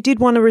Publishers. If you did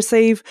want to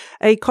receive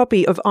a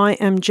copy of I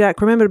Am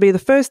Jack, remember to be the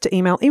first to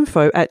email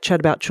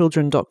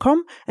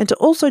info@chataboutchildren.com and to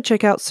also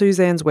check out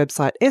Suzanne's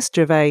website,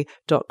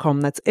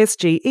 sgervais.com. That's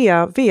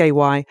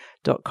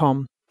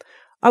SGERVAY.com.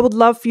 I would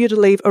love for you to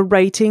leave a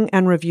rating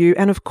and review,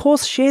 and of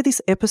course share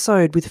this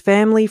episode with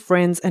family,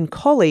 friends and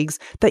colleagues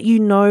that you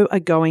know are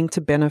going to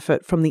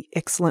benefit from the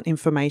excellent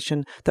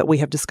information that we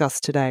have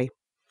discussed today.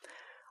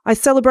 I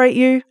celebrate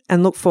you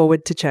and look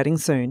forward to chatting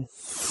soon.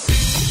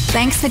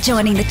 Thanks for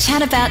joining the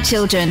Chat About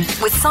Children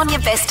with Sonia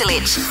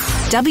Vestalic.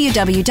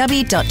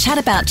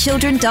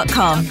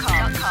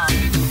 www.chataboutchildren.com.